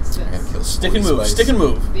deal with I gotta since kill Stick and 40 move. spice. Stick and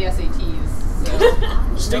move. the SATs. So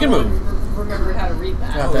Stick no and move. one remembered how to read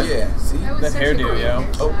that. Yeah. Oh That- yeah, see? That was That such a hairdo, great yo.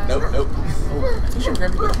 picture. Oh, nope, nope. You should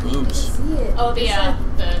grab your boobs. See it. Oh, the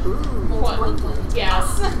what?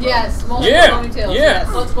 Yes. Yes, multiple Yeah, ponytails. yeah. Yes.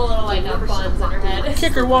 Multiple little like buns on her head.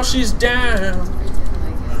 Kick her while she's down.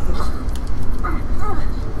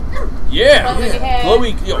 Yeah. Buffy head.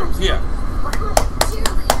 Chloe, yo, yeah.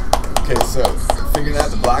 Okay, so figuring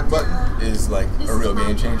out the block button is like a real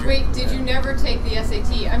game changer. Wait, did you never take the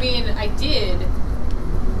SAT? I mean, I did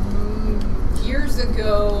years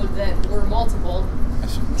ago that were multiple. I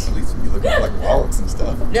should at least be looking for like wallets and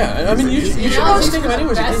stuff. Yeah, I mean, you should always think of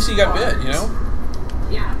anyways in case you got bit, you know?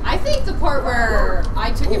 Yeah, I think the part where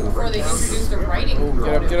I took it before they introduced the writing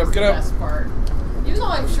component get up, was get the up. best part. Even though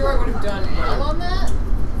I'm sure I would have done well on that,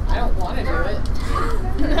 I don't want to do it.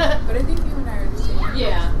 But I think you and I are the same.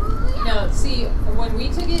 Yeah. No, see, when we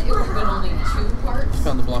took it, it would have been only 2 parts.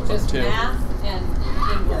 Found the block button just too. math and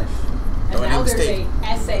English. And Oh, and now there's mistake. a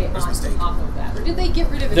essay on top of that. Or did they get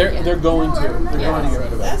rid of it again? They're going to. They're going to get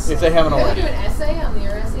rid of it if they haven't Did they already. do an essay on the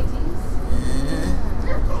SATs?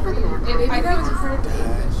 Maybe that was a part of the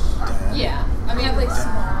English. Yeah. I We mean, have like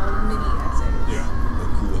small mini essays.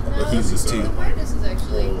 Yeah. But he was too. the awareness is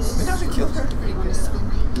actually Pretty good.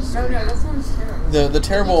 Oh no, that sounds terrible. The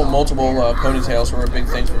terrible multiple ponytails were a big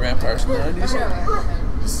thing for vampires in the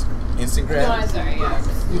 90s. Just instant No, grab. I'm sorry,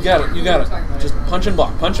 yeah. You got it, you got it. Just punch and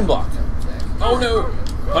block, punch and block. Oh no!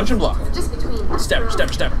 Punch and block. Just between us. Stabber,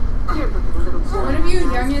 stabber, stabber. Here, look at the little One of you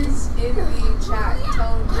youngins in the chat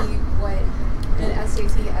tell me what an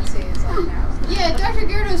SAT essay is like now. Yeah, Dr.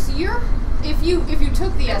 Gyarados, if you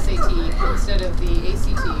took the SAT instead of the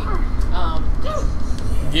ACT,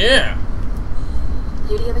 Yeah.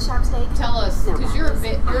 Beauty of a sharp steak. tell us because you're a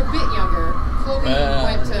bit younger. Chloe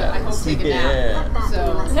went to I hope take a nap,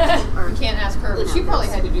 so we can't ask her. But she probably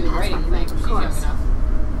had to do the writing thing. She's young enough.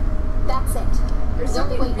 That's it. There's The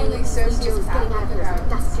only something way really any creature is getting out of sociopathic here is about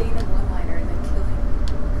dust. saying a one-liner and then killing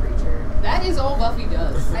a creature. That is all Buffy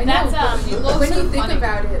does. I know, That's, but she loves when you her think funny.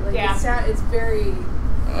 about it, like Yeah. it's very.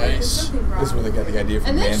 There's Nice. something wrong. This is where they got the idea from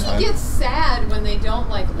And then Manhunt. she gets sad when they don't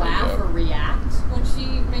like laugh Yeah. or react when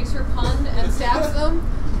she makes her pun and stabs them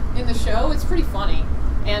in the show. It's pretty funny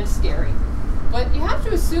and scary. But you have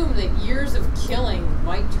to assume that years of killing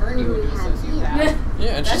might turn you into a sociopath. Yeah,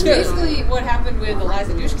 and That's she's got. basically what happened with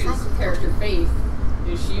Eliza Dushku's character Faith.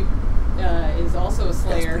 Is she is also a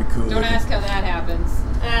slayer. pretty cool Don't looking. ask how that happens.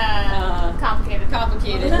 Complicated.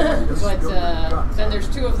 Complicated. But then there's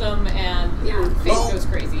 2 of them, and Faith goes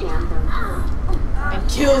crazy and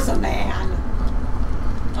kills a man.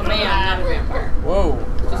 A man, not a vampire. Whoa.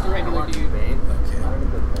 Just a regular dude. Okay.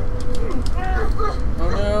 Oh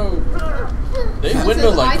no. They It windmill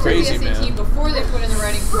says like I took crazy, the SAT man. before they put in the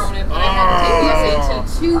writing component, but I had to take the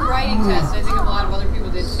SAT 2 writing tests. I think a lot of other people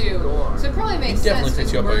did too. So it probably makes It definitely sense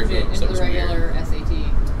picks to you up by your merge it boobs. into That the was weird. regular SAT.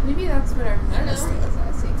 Maybe that's what I'm. I don't know.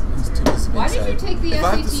 Why did you take the If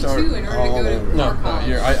I have to SAT start 2 in order to all go to over- No, core no, college?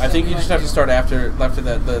 I think you just have to start after that.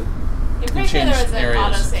 I'm pretty sure changed there was an areas.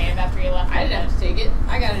 autosave after you left. I didn't have to take it.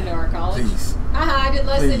 I got into our college. Please. I did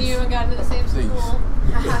less than Please. you and got into the same Please. school.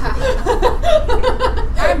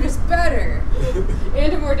 I'm just better.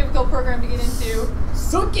 And a more difficult program to get into.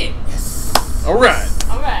 Suck it! All right.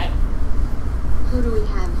 Alright. Who do we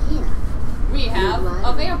have here? We have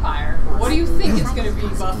a vampire. What do you think it's going to be,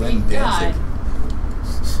 Buffy? Glenn God. Danzig.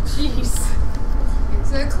 Jeez.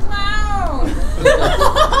 It's a clown.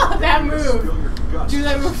 That move. Do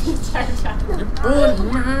that move the entire time.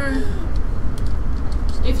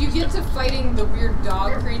 If you get to fighting the weird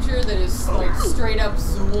dog creature that is like straight up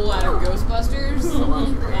Zool out of Ghostbusters, you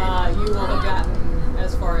will have gotten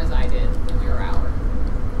as far as I did in your hour.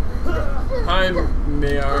 I'm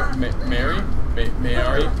Mayari. Mayari.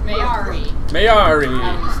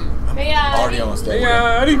 Mayari. Already almost there.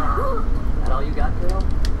 Mayari. That all you got, girl?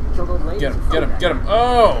 Killed old ladies? Get him, get him, get him.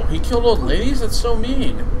 Oh, he killed old ladies? That's so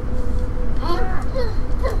mean. Oh,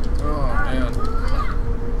 man.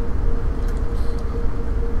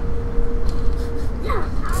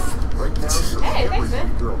 Hey, thanks, man.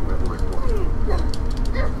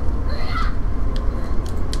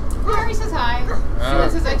 Mary says hi.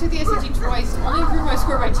 She says, I took the SAT twice, only improved my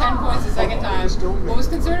score by 10 points the second time, but was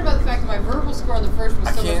concerned about the fact that my verbal score on the first was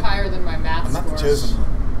so much higher than my math I'm not the score. chosen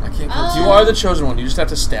one. I can't go You are the chosen one. You just have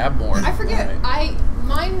to stab more. I forget.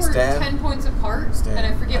 Mine were Stab. 10 points apart, Stab. and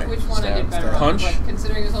I forget Right. which one I did better on. Punch. But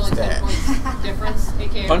considering it was only 10 Stab. points difference,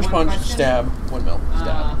 aka Punch, one punch, question, stab, windmill,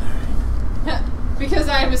 stab. because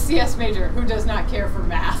I am a CS major who does not care for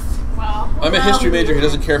math. Well, I'm a history major who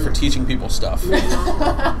doesn't care for teaching people stuff. Well,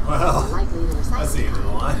 that's the end of the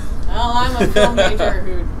line. Well, I'm a film major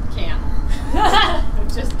who can't.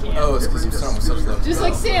 Just can't. Oh, it's because you're starting with such low. Just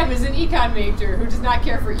like Sam is an econ major who does not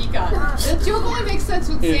care for econ. The joke only makes sense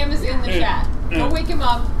when Sam is in the chat. Go wake him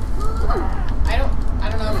up. I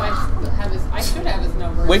don't know if I have his. I should have his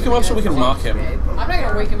number. Wake him up so we can mock him. I'm not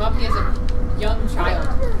gonna wake him up. He has a young child.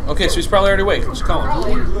 Okay, so he's probably already awake. Just call him.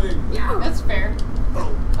 Probably. That's fair.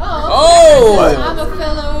 Oh! I'm a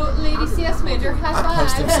fellow lady CS major. High I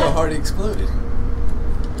punched him five. so hard he exploded.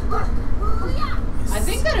 I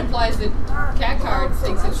think that implies that Cat Card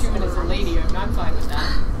thinks that Schumann is a lady, and I'm fine with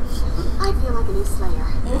that. I feel like a new Slayer.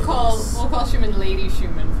 We'll call Schumann Lady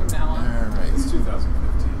Schumann from now on. Alright. It's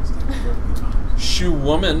 2015. It's not perfectly timed. Shoe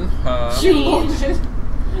woman, huh? Shoe woman.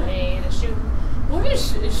 Made a shoe. What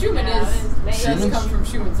is Schumann Yeah, is? Does come from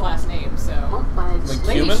Schumann's last name, so Won't budge. Like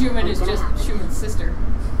Lady human? Schumann is just Schumann's sister.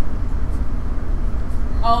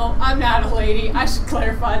 Oh, I'm not a lady. I should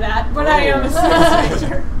clarify that, but I am a CS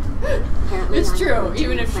major. Apparently It's I'm true. going to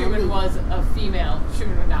Even if plan Schumann B. was a female,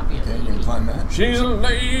 Schumann would not be a Okay, you lady. can climb that. She's a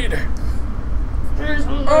lead.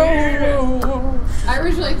 Oh. I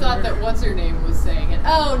originally thought that what's her name was saying it.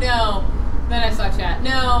 Oh no! Then I saw chat.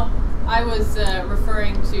 No, I was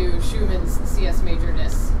referring to Schumann's CS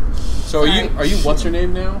majorness. So are you what's her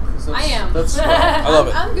name now? I am. That's I love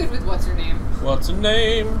it. I'm good with what's her name. What's her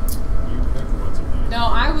name? You pick what's her name. No,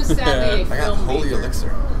 I was sadly a I got film holy major. elixir.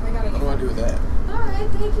 What do I do with that? All right,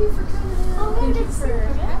 thank you for coming in. Oh, Thank you good for for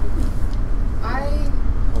having me. I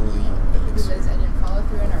Holy realized elixir. I didn't follow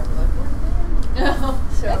through on our Bloodborne thing. No,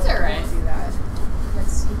 So that's all I right. won't do that.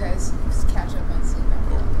 Let's you guys just catch up on sleep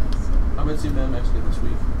after all this. I'm gonna see them actually this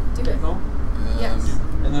week. Do it. No? Yes.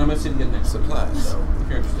 And then I'm gonna see it again next week. Supplies. So if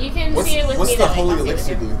you're interested. You can What's, see it with what's me the that week. holy I'll see it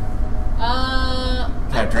elixir with you. do?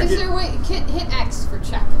 Can I drink Is it? there a way? Hit X for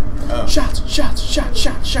check. Oh. Shots.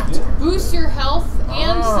 Boost your health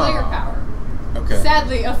and Ah. Slayer power. Okay.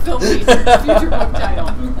 Sadly, a film major future book title.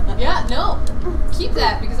 Yeah, no. Keep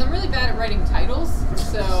that because I'm really bad at writing titles.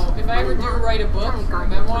 So if I ever do write a book, a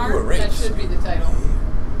memoir, Ooh, a race. that should be the title.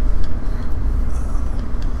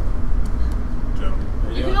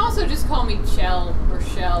 Gentlemen. You can also just call me Chell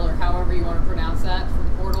or however you want to pronounce that from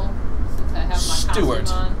Portal, since I have my Stuart.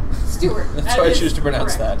 costume on. Stuart. That's That how I is choose to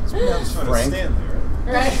pronounce correct. that. It's Frank. Stanley,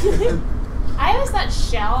 right? Right. I always thought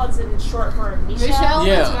Shell is in short for Michelle. Michelle,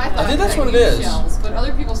 Yeah, that's what I thought. I think that's 'cause what it use is. Shells, but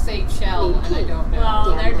other people say Chell, and I don't know.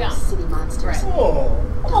 Well, they're Damn dumb. those city monsters. Right. Oh.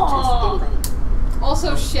 Don't trust anybody.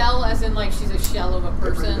 Also, shell as in like she's a shell of a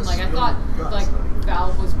person. Like I thought, like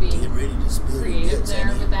Valve was being ready to spill your creative guts there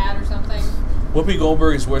on with that or something. Whoopi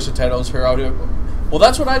Goldberg's worst of titles, her audio. Well,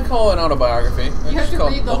 that's what I'd call an autobiography. You have to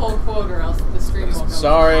read the whole quote or else the stream won't go.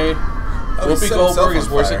 Sorry. Oh, he Whoopi set Goldberg himself is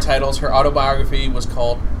on worst fire. of titles. Her autobiography was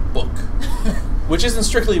called Book. Which isn't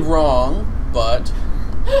strictly wrong, but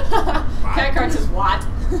Cat Card says what?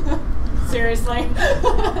 Seriously?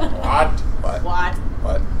 What? What? What?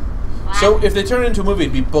 What? so if they turn it into a movie,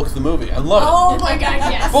 it'd be Book the movie. I love Oh my god,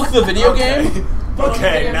 yes. it. Book the video game.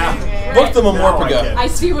 Okay, now. Book the Now I get Memorpaga. it. I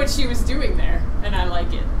see what she was doing there, and I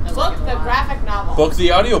like it. I like Book it a the lot. graphic novel. Book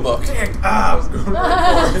the audiobook. I was going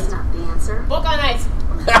That's not the answer. Book on Ice.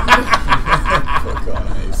 Book on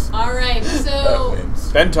ice. All right, That so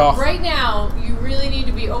wins. Bentoff. right now you really need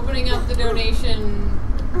to be opening up the donation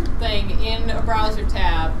thing in a browser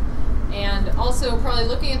tab, and also probably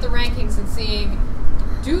looking at the rankings and seeing,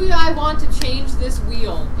 do I want to change this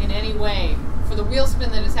wheel in any way for the wheel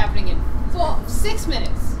spin that is happening in 6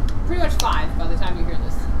 minutes? Pretty much 5 by the time you hear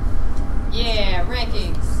this. Yeah,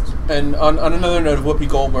 rankings. And on another note of Whoopi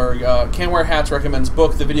Goldberg, Can't Wear Hats recommends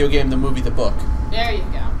Book the video game, the movie, the book. There you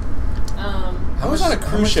go. I was on a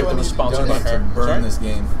cruise ship that was sponsored by her. To burn Sorry? this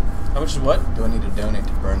game. How much is what? Do I need to donate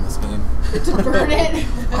to burn this game? To burn it.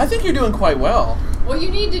 I think you're doing quite well. What you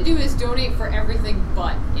need to do is donate for everything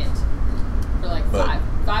but it. For like But-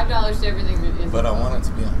 $5 to everything that isn't. But I want it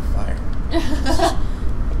to be on fire.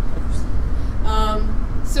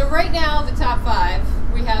 So right now, the top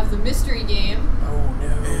 5, we have the Mystery Game, Oh no.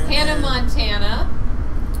 Hannah Montana,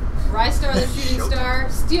 Rystar the Shooting Star,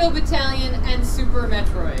 Steel Battalion, and Super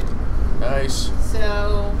Metroid. Nice.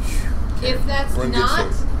 So, if that's We're in good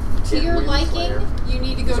not shape. to your liking, you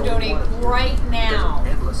need to go donate right now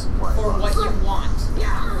for what you want.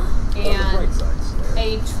 And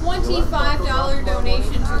a $25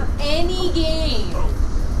 donation to any game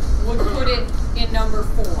would put it in number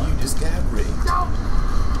 4. You just got raked.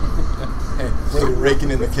 Hey, we're raking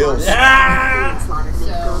in the kills. Ah! Slaughter Nick So-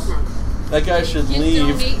 Girls Night. That guy should Get leave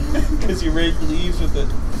donating. because you rake leaves with it.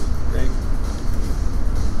 Rake.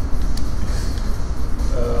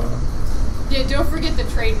 Yeah, don't forget the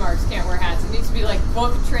trademarks can't wear hats. It needs to be like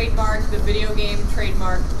book trademark, the video game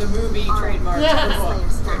trademark, the movie trademark, the book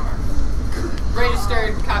trademark.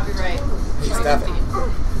 Registered copyright. Hey, stop it.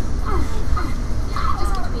 2015.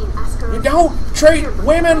 Just want to be an Oscar. You don't treat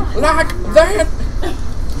women like that.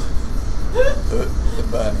 The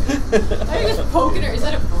bunny. Are you just poking her? Is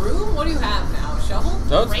that a broom? What do you have now? A shovel?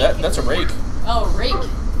 No, that's a rake. Oh, rake.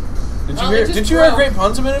 Did Well, you it hear? just Did you hear broke. great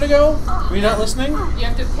puns a minute ago? Were you not listening? You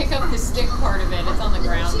have to pick up the stick part of it. It's on the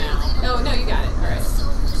ground now. Oh, no, you got it. All right.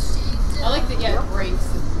 I like that. Yeah, it breaks.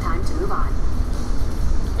 Time to move on.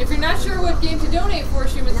 If you're not sure what game to donate for,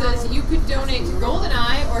 Schumann says you could donate to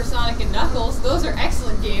GoldenEye or Sonic and Knuckles. Those are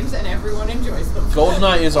excellent games, and everyone enjoys them.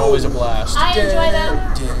 GoldenEye is always a blast. I enjoy them.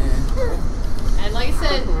 And like I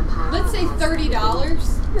said, let's say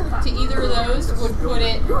 $30 to either of those would put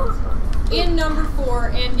it in number 4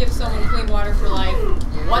 and give someone clean water for life.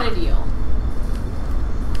 What a deal.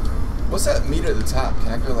 What's that meter at the top? Can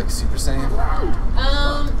I go like Super Saiyan?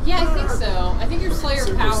 Yeah, I think so. I think your Slayer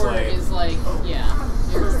power is like, yeah.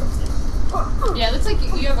 Yeah, that's like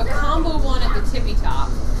you have a combo one at the tippy top.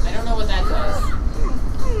 I don't know what that does.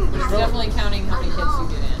 But it's definitely counting how many hits you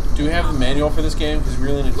get in. Do we have the manual for this game? Because we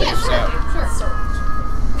really need to finish this out. Sure.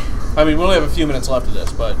 I mean, we only have a few minutes left of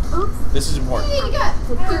this, but this is important. Yeah, you got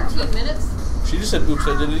 13 minutes. She just said, oops,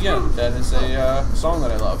 I did it again. That is a song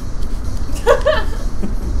that I love.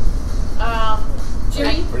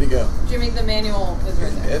 Jimmy? Where'd he go? Jimmy, the manual is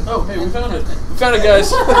right there. Oh, hey, we found it. We found it, guys.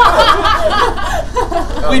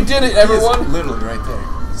 We did it, everyone. Literally right there.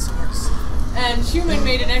 It's hard to see. And Schumann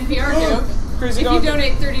made an NPR joke. Crazy If you dog.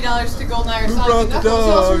 donate $30 to GoldenEye or Sonic and Knuckles, you'll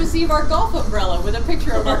also receive our golf umbrella with a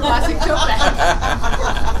picture of our classic tote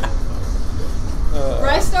bag.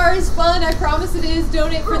 Rystar is fun, I promise it is.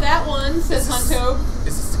 Donate for that one, says Hunto.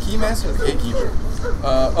 Is this the Keymaster or the Gatekeeper?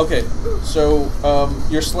 Okay, so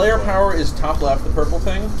your Slayer power is top left, the purple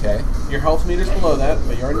thing. Okay. Your health meter's below that,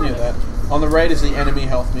 but you already knew that. On the right is the enemy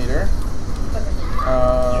health meter.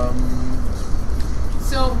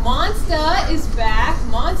 So Monsta is back.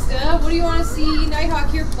 Monsta, what do you want to see Nighthawk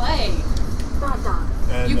here play?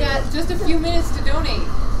 And You got just a few minutes to donate.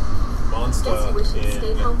 Monster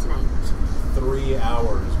stay home in tonight. 3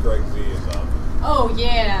 hours, Greg Z is up. Oh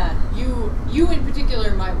yeah, you in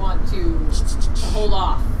particular might want to hold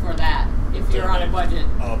off for that if you're on a budget.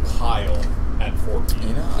 A pile at 14.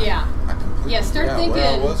 You know, Yeah. I completely Yeah, start forgot thinking,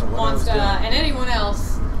 where I was and what I was Monsta, doing. and anyone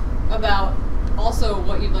else, about also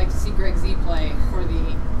what you'd like to see Greg Z play for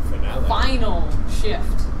the Finale. final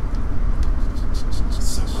shift.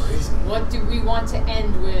 So crazy. What do we want to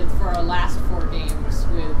end with for our last 4 games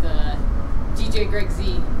with DJ Greg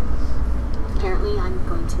Z? Apparently, I'm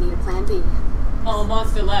going to need a plan B. Oh,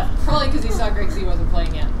 Monster left. Probably because he saw Greg Z wasn't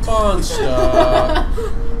playing yet. Monster.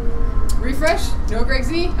 Refresh? No Greg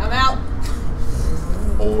Z? I'm out.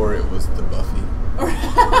 Or it was the Buffy.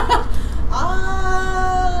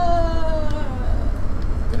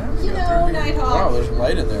 You know, Nighthawk. Wow, there's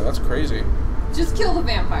light in there. That's crazy. Just kill the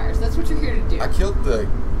vampires. That's what you're here to do. I killed the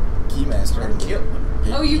Keymaster.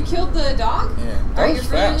 Oh, you killed the dog? Yeah. Alright, That you're was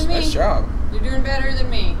further fast. than me. Nice job. You're doing better than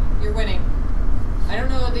me. You're winning. I don't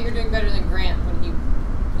know that you're doing better than Grant when he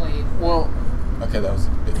played. Well, Okay, that was a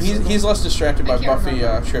big signal. he's less distracted by I can't Buffy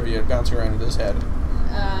remember. trivia bouncing around in his head.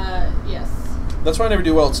 Yes. That's why I never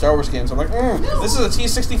do well at Star Wars games. I'm like, this is a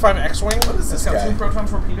T-65 X-Wing? What is this Got guy? 2 proton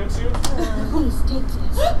torpedo tubes? Please take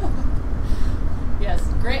this. Yes,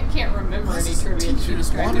 Grant can't remember any trivia. She's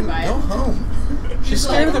distracted by Go it. home. She's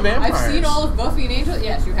scared of the vampires. I've seen all of Buffy and Angel.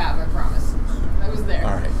 Yes, you have, I promise. I was there.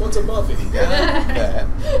 All right. What's a Buffy? That.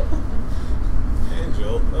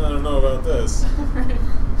 Angel, I don't know about this.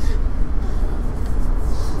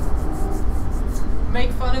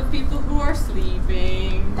 Make fun of people who are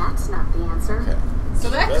sleeping. That's not the answer. Okay. So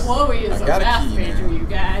that That's- Chloe is I a got a math key major, now. you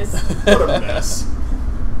guys. What a mess.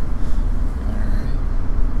 Alright.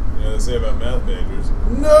 You know, they say about math majors.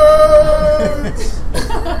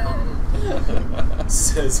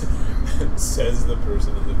 says the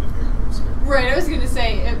person in the video game screen. Right, I was going to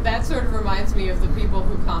say, that sort of reminds me of the people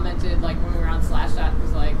who commented, like, when we were on Slashdot,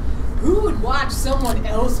 was like, who would watch someone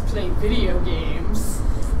else play video games?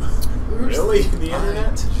 Oops. Really? The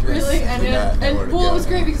internet? Really? And well, it was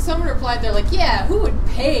great because someone replied, they're like, yeah, who would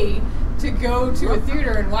pay to go to a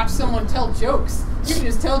theater and watch someone tell jokes? You can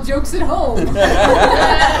just tell jokes at home. Oh,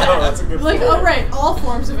 that's a good Like, point. all right, all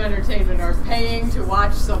forms of entertainment are paying to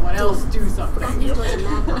watch someone else do something.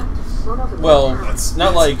 Well,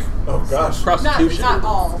 not like Oh gosh. prostitution. Not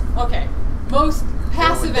all. Okay. Most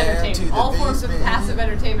passive Going down to entertainment, the all forms of basement. passive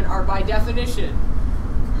entertainment are by definition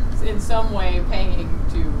in some way paying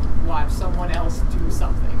to watch someone else do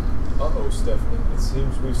something. Uh-oh, Stephanie. It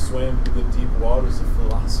seems we've swam through the deep waters of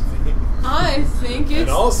philosophy. I think And it's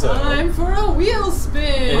also- time for a wheel spin.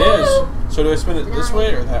 It is. So do I spin it this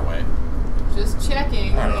way or that way? Just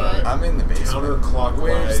checking. Alright, I'm in the basement. Counterclockwise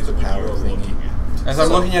Where's the when power you're thingy? looking at it. As I'm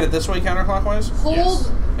looking at it this way, counterclockwise?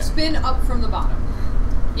 Hold, Yes. spin up from the bottom.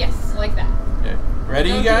 Yes, like that. Okay. Ready,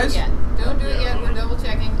 Don't you guys? Do it yet. Don't do it yet. We're double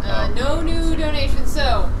checking. No new donations.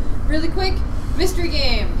 So, really quick, mystery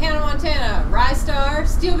game, Hannah Montana, Rystar,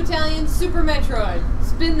 Steel Battalion, Super Metroid.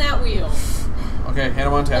 Spin that wheel. Okay,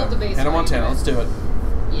 Hannah Montana. Hold the base Hannah while you Montana, do it. let's do it.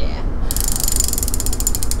 Yeah.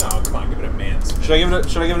 No, come on, give it a man Should I give it?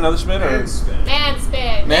 Should I give it another spin or? Man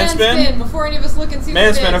spin. Man spin? Before any of us look and see Man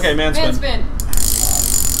the spin, spins. okay, man spin.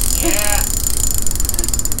 Yeah.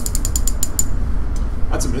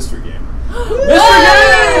 That's a mystery game. All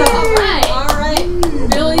right.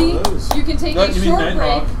 Billy, you can take No, a you mean short break.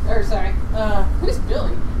 Nighthawk. Or sorry, who's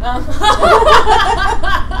Billy?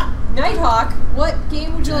 Nighthawk, what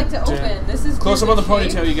game would you like to open? This is Close up on the weirdly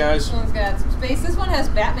ponytail, you guys. This one's got some space. This one has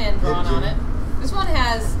Batman drawn on it. This one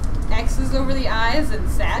has X's over the eyes and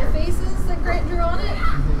sad faces that Grant drew on it.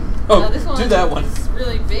 Oh, this one do that one. is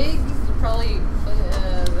really big. Probably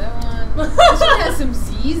that one. This one has some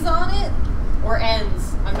Z's on it or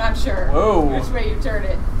N's. I'm not sure. Whoa. Which way you turn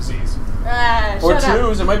it. Z's. Or Shut up.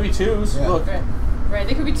 twos. It might be twos. Yeah. Look. Right,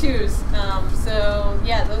 they could be twos. So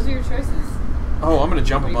yeah, those are your choices. Oh, I'm gonna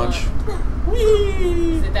jump a What do bunch.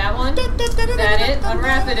 you Is it that one? Is that it?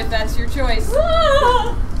 Unwrap it if that's your choice.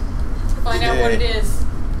 Find out what it is.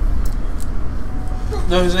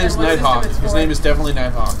 No, his name's And what Nighthawk. system it's His for. name is definitely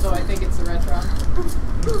Nighthawk. So I think it's the retro.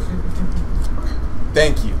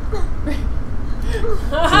 Thank you. We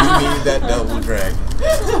need that double dragon.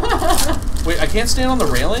 Wait, I can't stand on the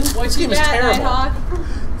railing? What This you game is got, terrible. Nighthawk?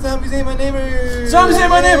 Zombies ain't my neighbors. Zombies ain't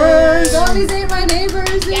my neighbors! Zombies ain't my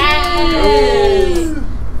neighbors. Yay!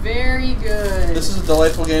 Very good. This is a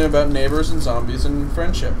delightful game about neighbors and zombies and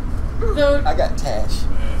friendship. So, I got Tash.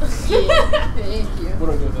 yeah, thank you. What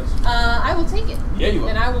do I do with this? I will take it. Yeah, you will.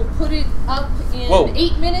 And I will put it up in Whoa.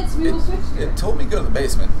 8 minutes. We will switch to It told me to go to the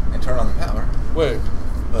basement and turn on the power. Wait.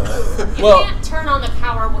 You Well, can't turn on the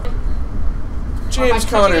power with James by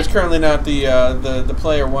Conner is touching it. currently not the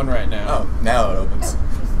player one right now. Oh, now it opens.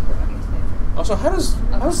 Also, how does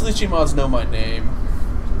Lychee Mods know my name?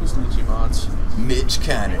 Who's Lychee Mods? Mitch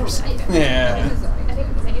Connors. Yeah. I think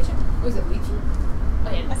was that you, Jim? Was it Leechy?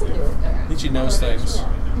 Oh yeah, that's it. Lychee knows things.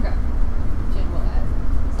 Okay. Jen will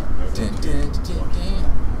add. Dun, dun, dun,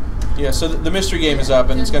 dun. Yeah, so the mystery game is up,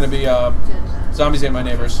 and it's going to be Zombies Ain't My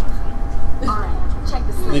Neighbors. Alright, check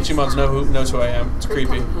the Lychee Mods knows who I am. It's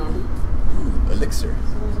creepy. Ooh, elixir.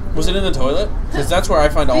 Was it in the toilet? Because that's where I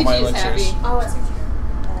find all my Lychee is elixirs. happy. Oh, it's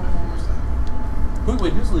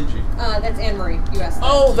Wait, who's Lychee? That's Anne Marie. You asked that.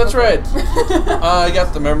 Oh, that's right. I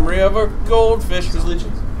got the memory of a goldfish. Who's Lychee?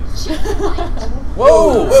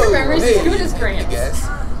 Whoa! Your memory's as good as I Grant's. guess.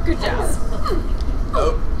 Good job.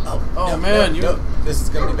 Oh, Oh, man, you- Nope. This is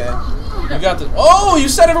gonna be bad. You got this. Oh, you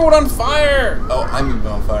set everyone on fire! Oh, I'm even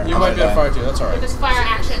on fire. You I'm might be gonna on die. fire too. That's alright. There's fire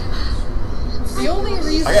action. The only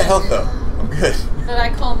reason I got health though. I'm good. that I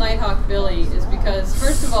call Nighthawk Billy is because,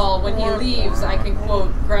 first of all, when he leaves, I can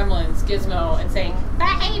quote Gremlins, Gizmo, and say,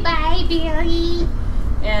 "Bye, bye, Billy."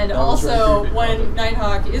 And That was really also, creepy. when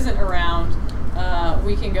Nighthawk isn't around,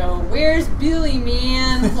 we can go, "Where's Billy,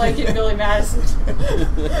 man?" like in Billy Madison.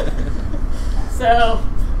 So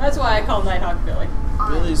that's why I call Nighthawk Billy.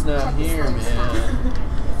 Billy's not here, man.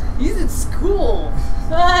 He's at school.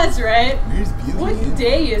 That's right. Where's Billy? What man?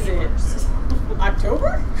 day is it?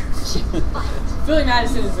 October? Billy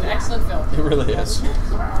Madison is an excellent film. It really is.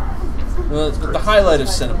 Well, the highlight of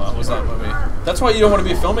cinema was that movie. That's why you don't want to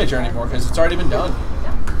be a film major anymore, because it's already been done.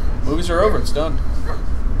 Movies are over. It's done.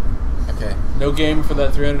 Okay. No game for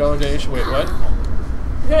that $300 donation. Wait, what?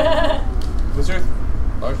 Was there a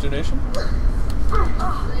large donation? $1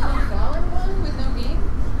 one with no game?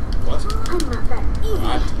 What? I'm not that easy.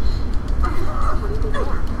 What? What do you think I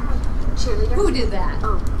am? Cheerleader? Who did that?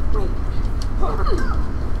 Oh, wait. Never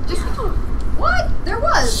mind. Just What? There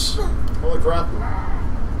was. Holy crap.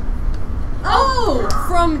 Oh,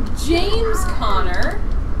 from James Conner.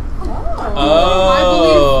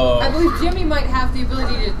 Oh. I believe Jimmy might have the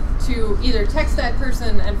ability to either text that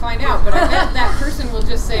person and find out, but I bet that person will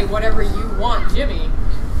just say whatever you want, Jimmy.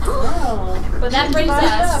 But that brings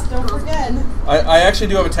us. Don't forget. I actually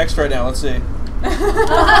do have a text right now. Let's see.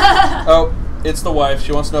 Oh, it's the wife.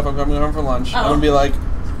 She wants to know if I'm coming home for lunch. I'm going to be like,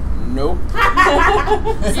 nope.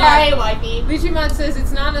 Sorry, wifey. Lichimon says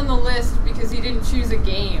it's not on the list because he didn't choose a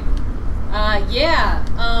game.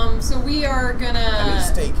 So we are I need a gonna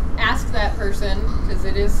steak. ask that person, because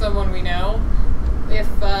it is someone we know, if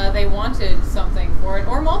they wanted something for it,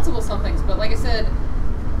 or multiple somethings. But like I said,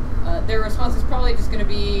 their response is probably just gonna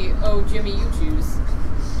be, "Oh, Jimmy, you choose."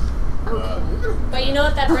 But you know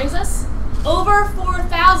what that brings us? Over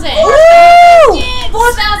 4,000. Woo! Yeah,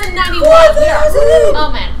 4,091. Oh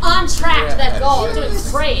man, on track to that goal. Doing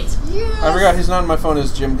great. I forgot he's not on my phone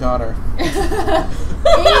as Jim Cotter.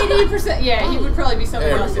 80%. Yeah, he would probably be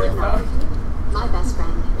someone else in your phone. My best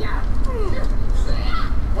friend.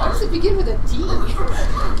 Why does it begin with a D?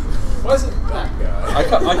 Wasn't that guy? I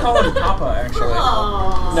call him Papa, actually.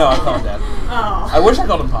 Aww. No, I call him Dad. Oh. I wish I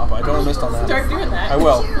called him Papa. I don't miss on that. Start doing that. I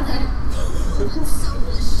will.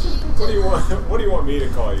 What do you want? What do you want me to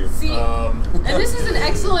call you? See, and this is an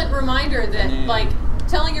excellent reminder that, like,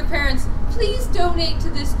 telling your parents, please donate to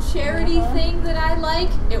this charity thing that I like,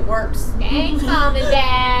 it works. Thanks, Mom and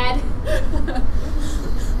Dad.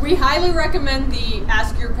 We highly recommend the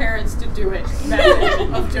ask your parents to do it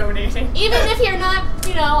method of donating. Even if you're not,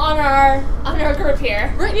 you know, on our group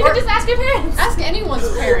here, Right, you can just ask your parents. Ask anyone's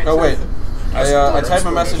parents. Oh wait, I typed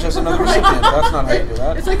my message as another recipient. That's not how you do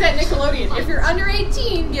that. It's like that Nickelodeon. If you're under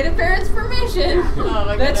 18, get a parent's permission. Oh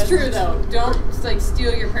my That's goodness. true though. Don't like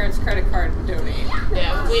steal your parents' credit card and donate.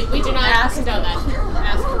 Yeah, we do not condone that.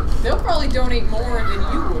 Ask them. They'll probably donate more than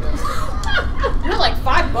you would have. You're like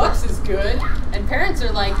 $5 is good, and parents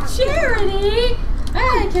are like, charity.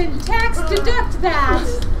 I can tax deduct that.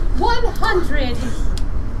 100.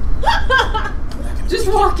 Just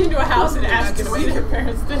walk into a house and ask to see their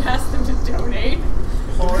parents, then ask them to donate.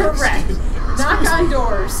 Correct. Knock on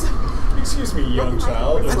doors. Excuse me, young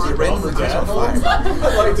child. Let's get Mom or Dad home?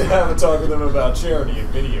 I'd like to have a talk with them about charity and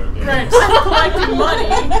video games. Right. I'm collecting money,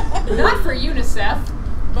 not for UNICEF,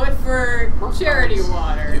 but for charity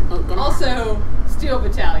water. Also, Steel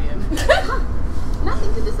Battalion.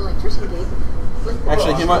 Nothing to this electrician gate.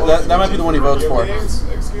 Actually, he might, that might be the one he votes for.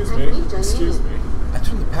 Excuse me. Excuse me. I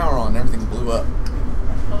turned the power on and everything blew up.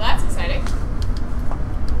 Well, that's exciting.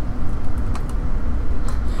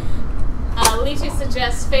 Leechy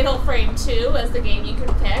suggests Fatal Frame 2 as the game you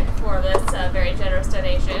could pick for this very generous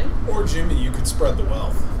donation. Or Jimmy, you could spread the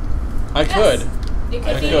wealth. I could. It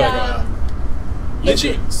could I be. could.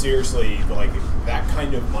 You could seriously, like, that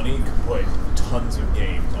kind of money could put tons of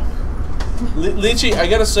games on the board. Leechy, I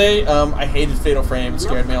gotta say, I hated Fatal Frame. It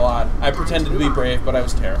scared me a lot. I pretended to be brave, but I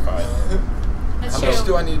was terrified. That's How true. much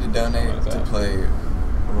do I need to donate to play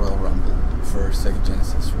Royal Rumble for Sega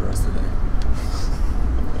Genesis for the rest of the day?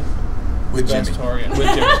 With Best Jimmy. target. With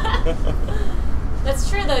Jimmy. That's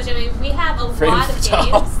true, though, Jimmy. We have a Frame lot of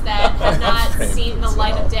Fatal. games that have not Frame seen the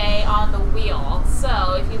light of Fatal. day on the wheel.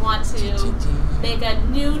 So, if you want to make a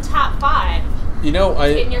new top 5, You know,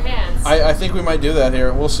 get in your hands. I think we might do that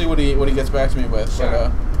here. We'll see what he gets back to me with. Sure.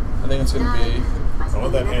 But I think it's gonna be. I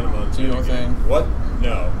want that hand on Do your thing. What?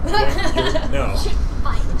 No. No. No. Shake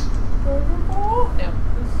fight.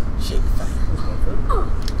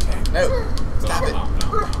 No. Stop it.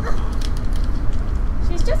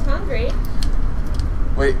 She's just hungry.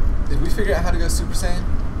 Wait, did we figure out how to go Super Saiyan?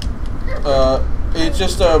 It's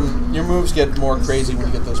just your moves get more crazy when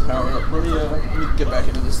you get those power up. Let me get back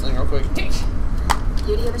into this thing real quick.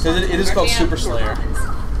 Because it is called Super Slayer.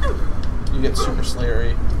 You get Super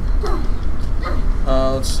Slayery.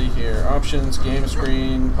 Let's see here. Options, game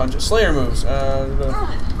screen, punches. Slayer moves.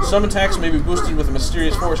 Some attacks may be boosted with a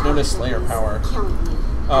mysterious force known as Slayer power.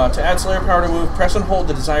 To add Slayer power to move, press and hold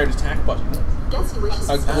the desired attack button.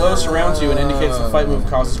 A glow surrounds you and indicates the fight move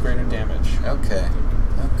causes greater damage. Okay.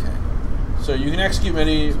 Okay. So you can execute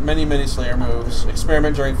many Slayer moves,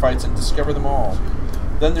 experiment during fights, and discover them all.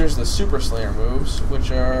 Then there's the Super Slayer moves,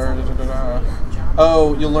 which are...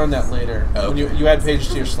 Oh, you'll learn that later. Okay. When you add pages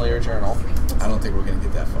to your Slayer journal. I don't think we're going to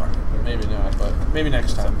get that far. Maybe not, but maybe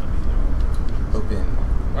next time. Open.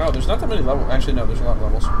 Wow, there's not that many levels. Actually, no, there's a lot of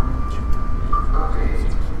levels.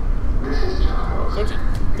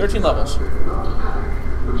 13 levels.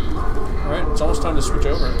 Alright, it's almost time to switch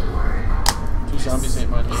over. 2 zombies ain't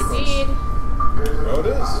mine. Indeed. Oh, it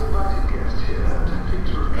is.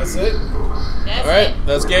 That's it. That's Alright, it.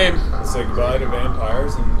 that's game. Let's say goodbye to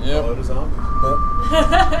vampires and hello to zombies. But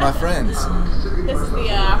my friends. This is the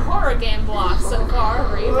horror game block so far.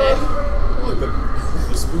 Where you been? Look,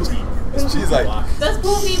 the spooky. She's like, The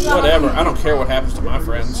spooky block. Whatever, I don't care what happens to my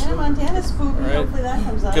friends. Yeah, Montana's spooky. Alright. Hopefully that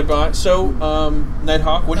comes up. Goodbye. So,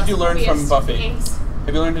 Nighthawk, what did you learn from Spookiest Buffy? things.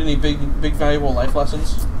 Have you learned any big valuable life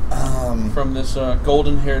lessons from this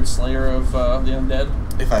golden-haired slayer of the undead?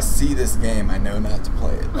 if I see this game, I know not to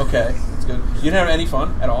play it. Okay, that's good. You didn't have any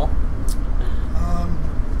fun at all?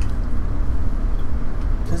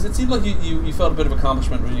 Because it seemed like you felt a bit of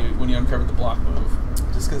accomplishment when you uncovered the block move.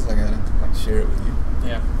 Just because I gotta share it with you.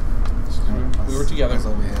 Yeah. We were together. That's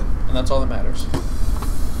all we had. And that's all that matters.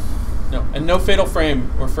 No, and no fatal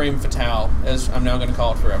frame or frame fatale, as I'm now going to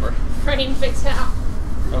call it forever. Frame fatale.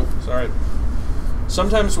 Oh, sorry.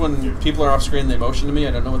 Sometimes when people are off screen, they motion to me.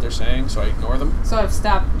 I don't know what they're saying, so I ignore them. So I've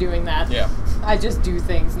stopped doing that. Yeah. I just do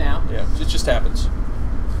things now. Yeah, it just happens.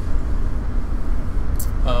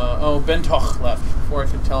 Oh, Ben Toch left before I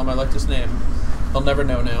could tell him I liked his name. He'll never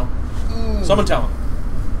know now. Someone tell him.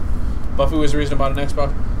 Buffy was the reason I bought an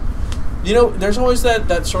Xbox. You know, there's always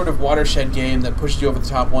that sort of watershed game that pushes you over the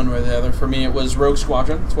top one way or the other. For me, it was Rogue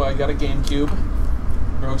Squadron. That's why I got a GameCube.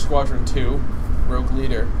 Rogue Squadron 2. Rogue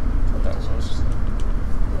Leader. what that was.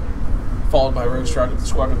 Followed by Rogue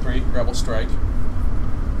Squadron 3, Rebel Strike.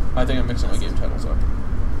 I think I'm mixing my game titles up.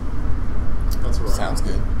 That's right. Sounds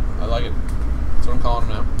good. I like it. That's what I'm calling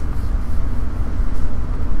them now.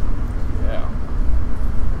 Yeah.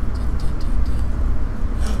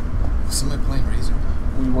 Was somebody playing Razor?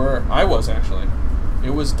 We were. I was, actually.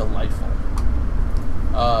 It was delightful.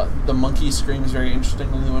 The monkey screams very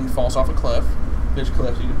interestingly when it falls off a cliff. There's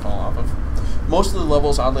cliffs you can fall off of. Most of the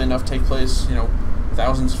levels, oddly enough, take place, you know,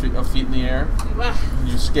 thousands of feet in the air.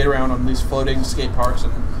 You skate around on these floating skate parks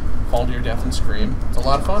and fall to your death and scream. It's a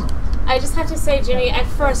lot of fun. I just have to say, Jimmy,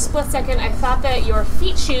 for a split second, I thought that your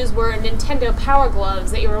feet shoes were Nintendo Power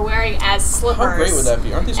Gloves that you were wearing as slippers. How great would that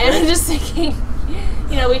be? Aren't these great? And I'm just thinking,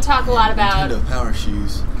 you know, we talk a lot about Nintendo Power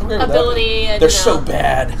Shoes. How great would that ability. be? And, They're you know. so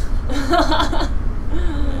bad.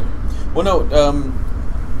 Well, no,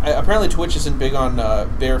 apparently Twitch isn't big on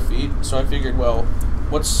bare feet, so I figured, well,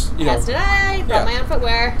 what's, you know... As did I. Brought my own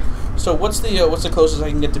footwear. So what's the closest I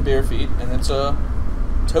can get to bare feet? And it's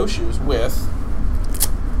toe shoes with...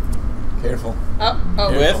 Careful.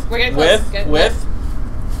 Oh, With, we're getting close. with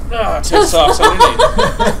toe socks underneath.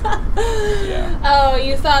 Yeah. Oh,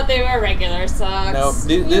 you thought they were regular socks.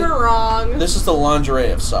 No, you were wrong. This is the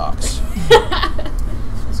lingerie of socks.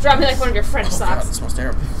 It's dropping like one of your French God, socks. that smells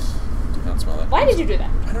terrible. Do not smell that. Why did you do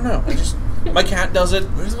that? I don't know. My cat does it.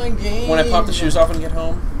 Where's my game? When I pop the shoes off and get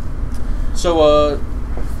home. So,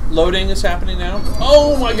 loading is happening now.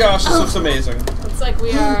 Oh my gosh, this looks amazing. Looks like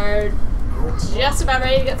we are just about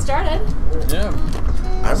ready to get started. Yeah.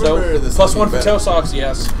 I remember this. Plus one for toe socks,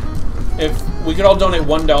 yes. If we could all donate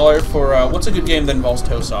 $1 for what's a good game that involves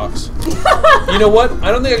toe socks? You know what?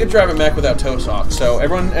 I don't think I could drive a mech without toe socks. So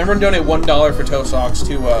everyone donate $1 for toe socks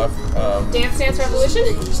to Dance Dance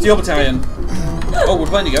Revolution. Steel Battalion. Oh, we're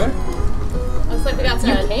playing together? Looks like we got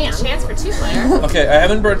a chance for 2-player. Okay, I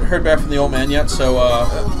haven't heard back from the old man yet, so I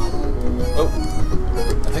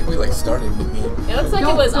think we like started the game. It looks like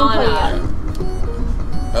it was on.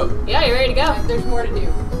 Oh. Yeah, you're ready to go. There's more to do.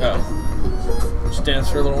 Oh. Just dance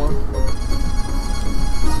for a little while.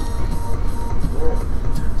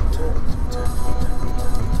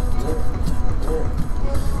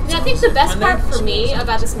 I think the best part for me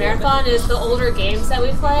about this marathon is the older games that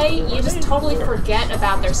we play, you just totally forget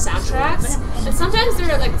about their soundtracks. And sometimes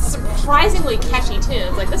they're like surprisingly catchy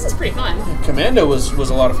tunes. Like, this is pretty fun. Commando was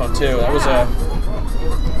a lot of fun too. That was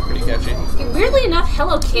pretty catchy. Weirdly enough,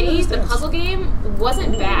 Hello Kitty, the puzzle game,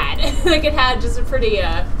 wasn't bad. Like, it had just a pretty,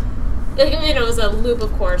 it was a loop,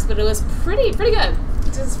 of course, but it was pretty good.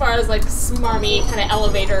 Just as far as like smarmy kind of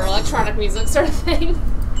elevator electronic music sort of thing.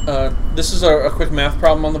 This is a quick math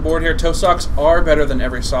problem on the board here. Toe socks are better than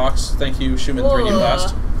every socks. Thank you, Schumann 3D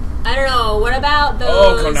Blast. I don't know. What about those?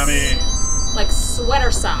 Oh, Konami. Like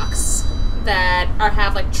sweater socks that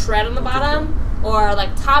have like tread on the bottom, or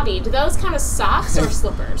like tabi? Do those count as socks or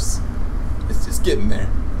slippers? It's just getting there.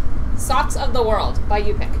 Socks of the World by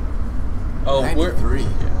UPick. Oh,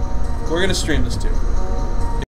 we're gonna stream this too.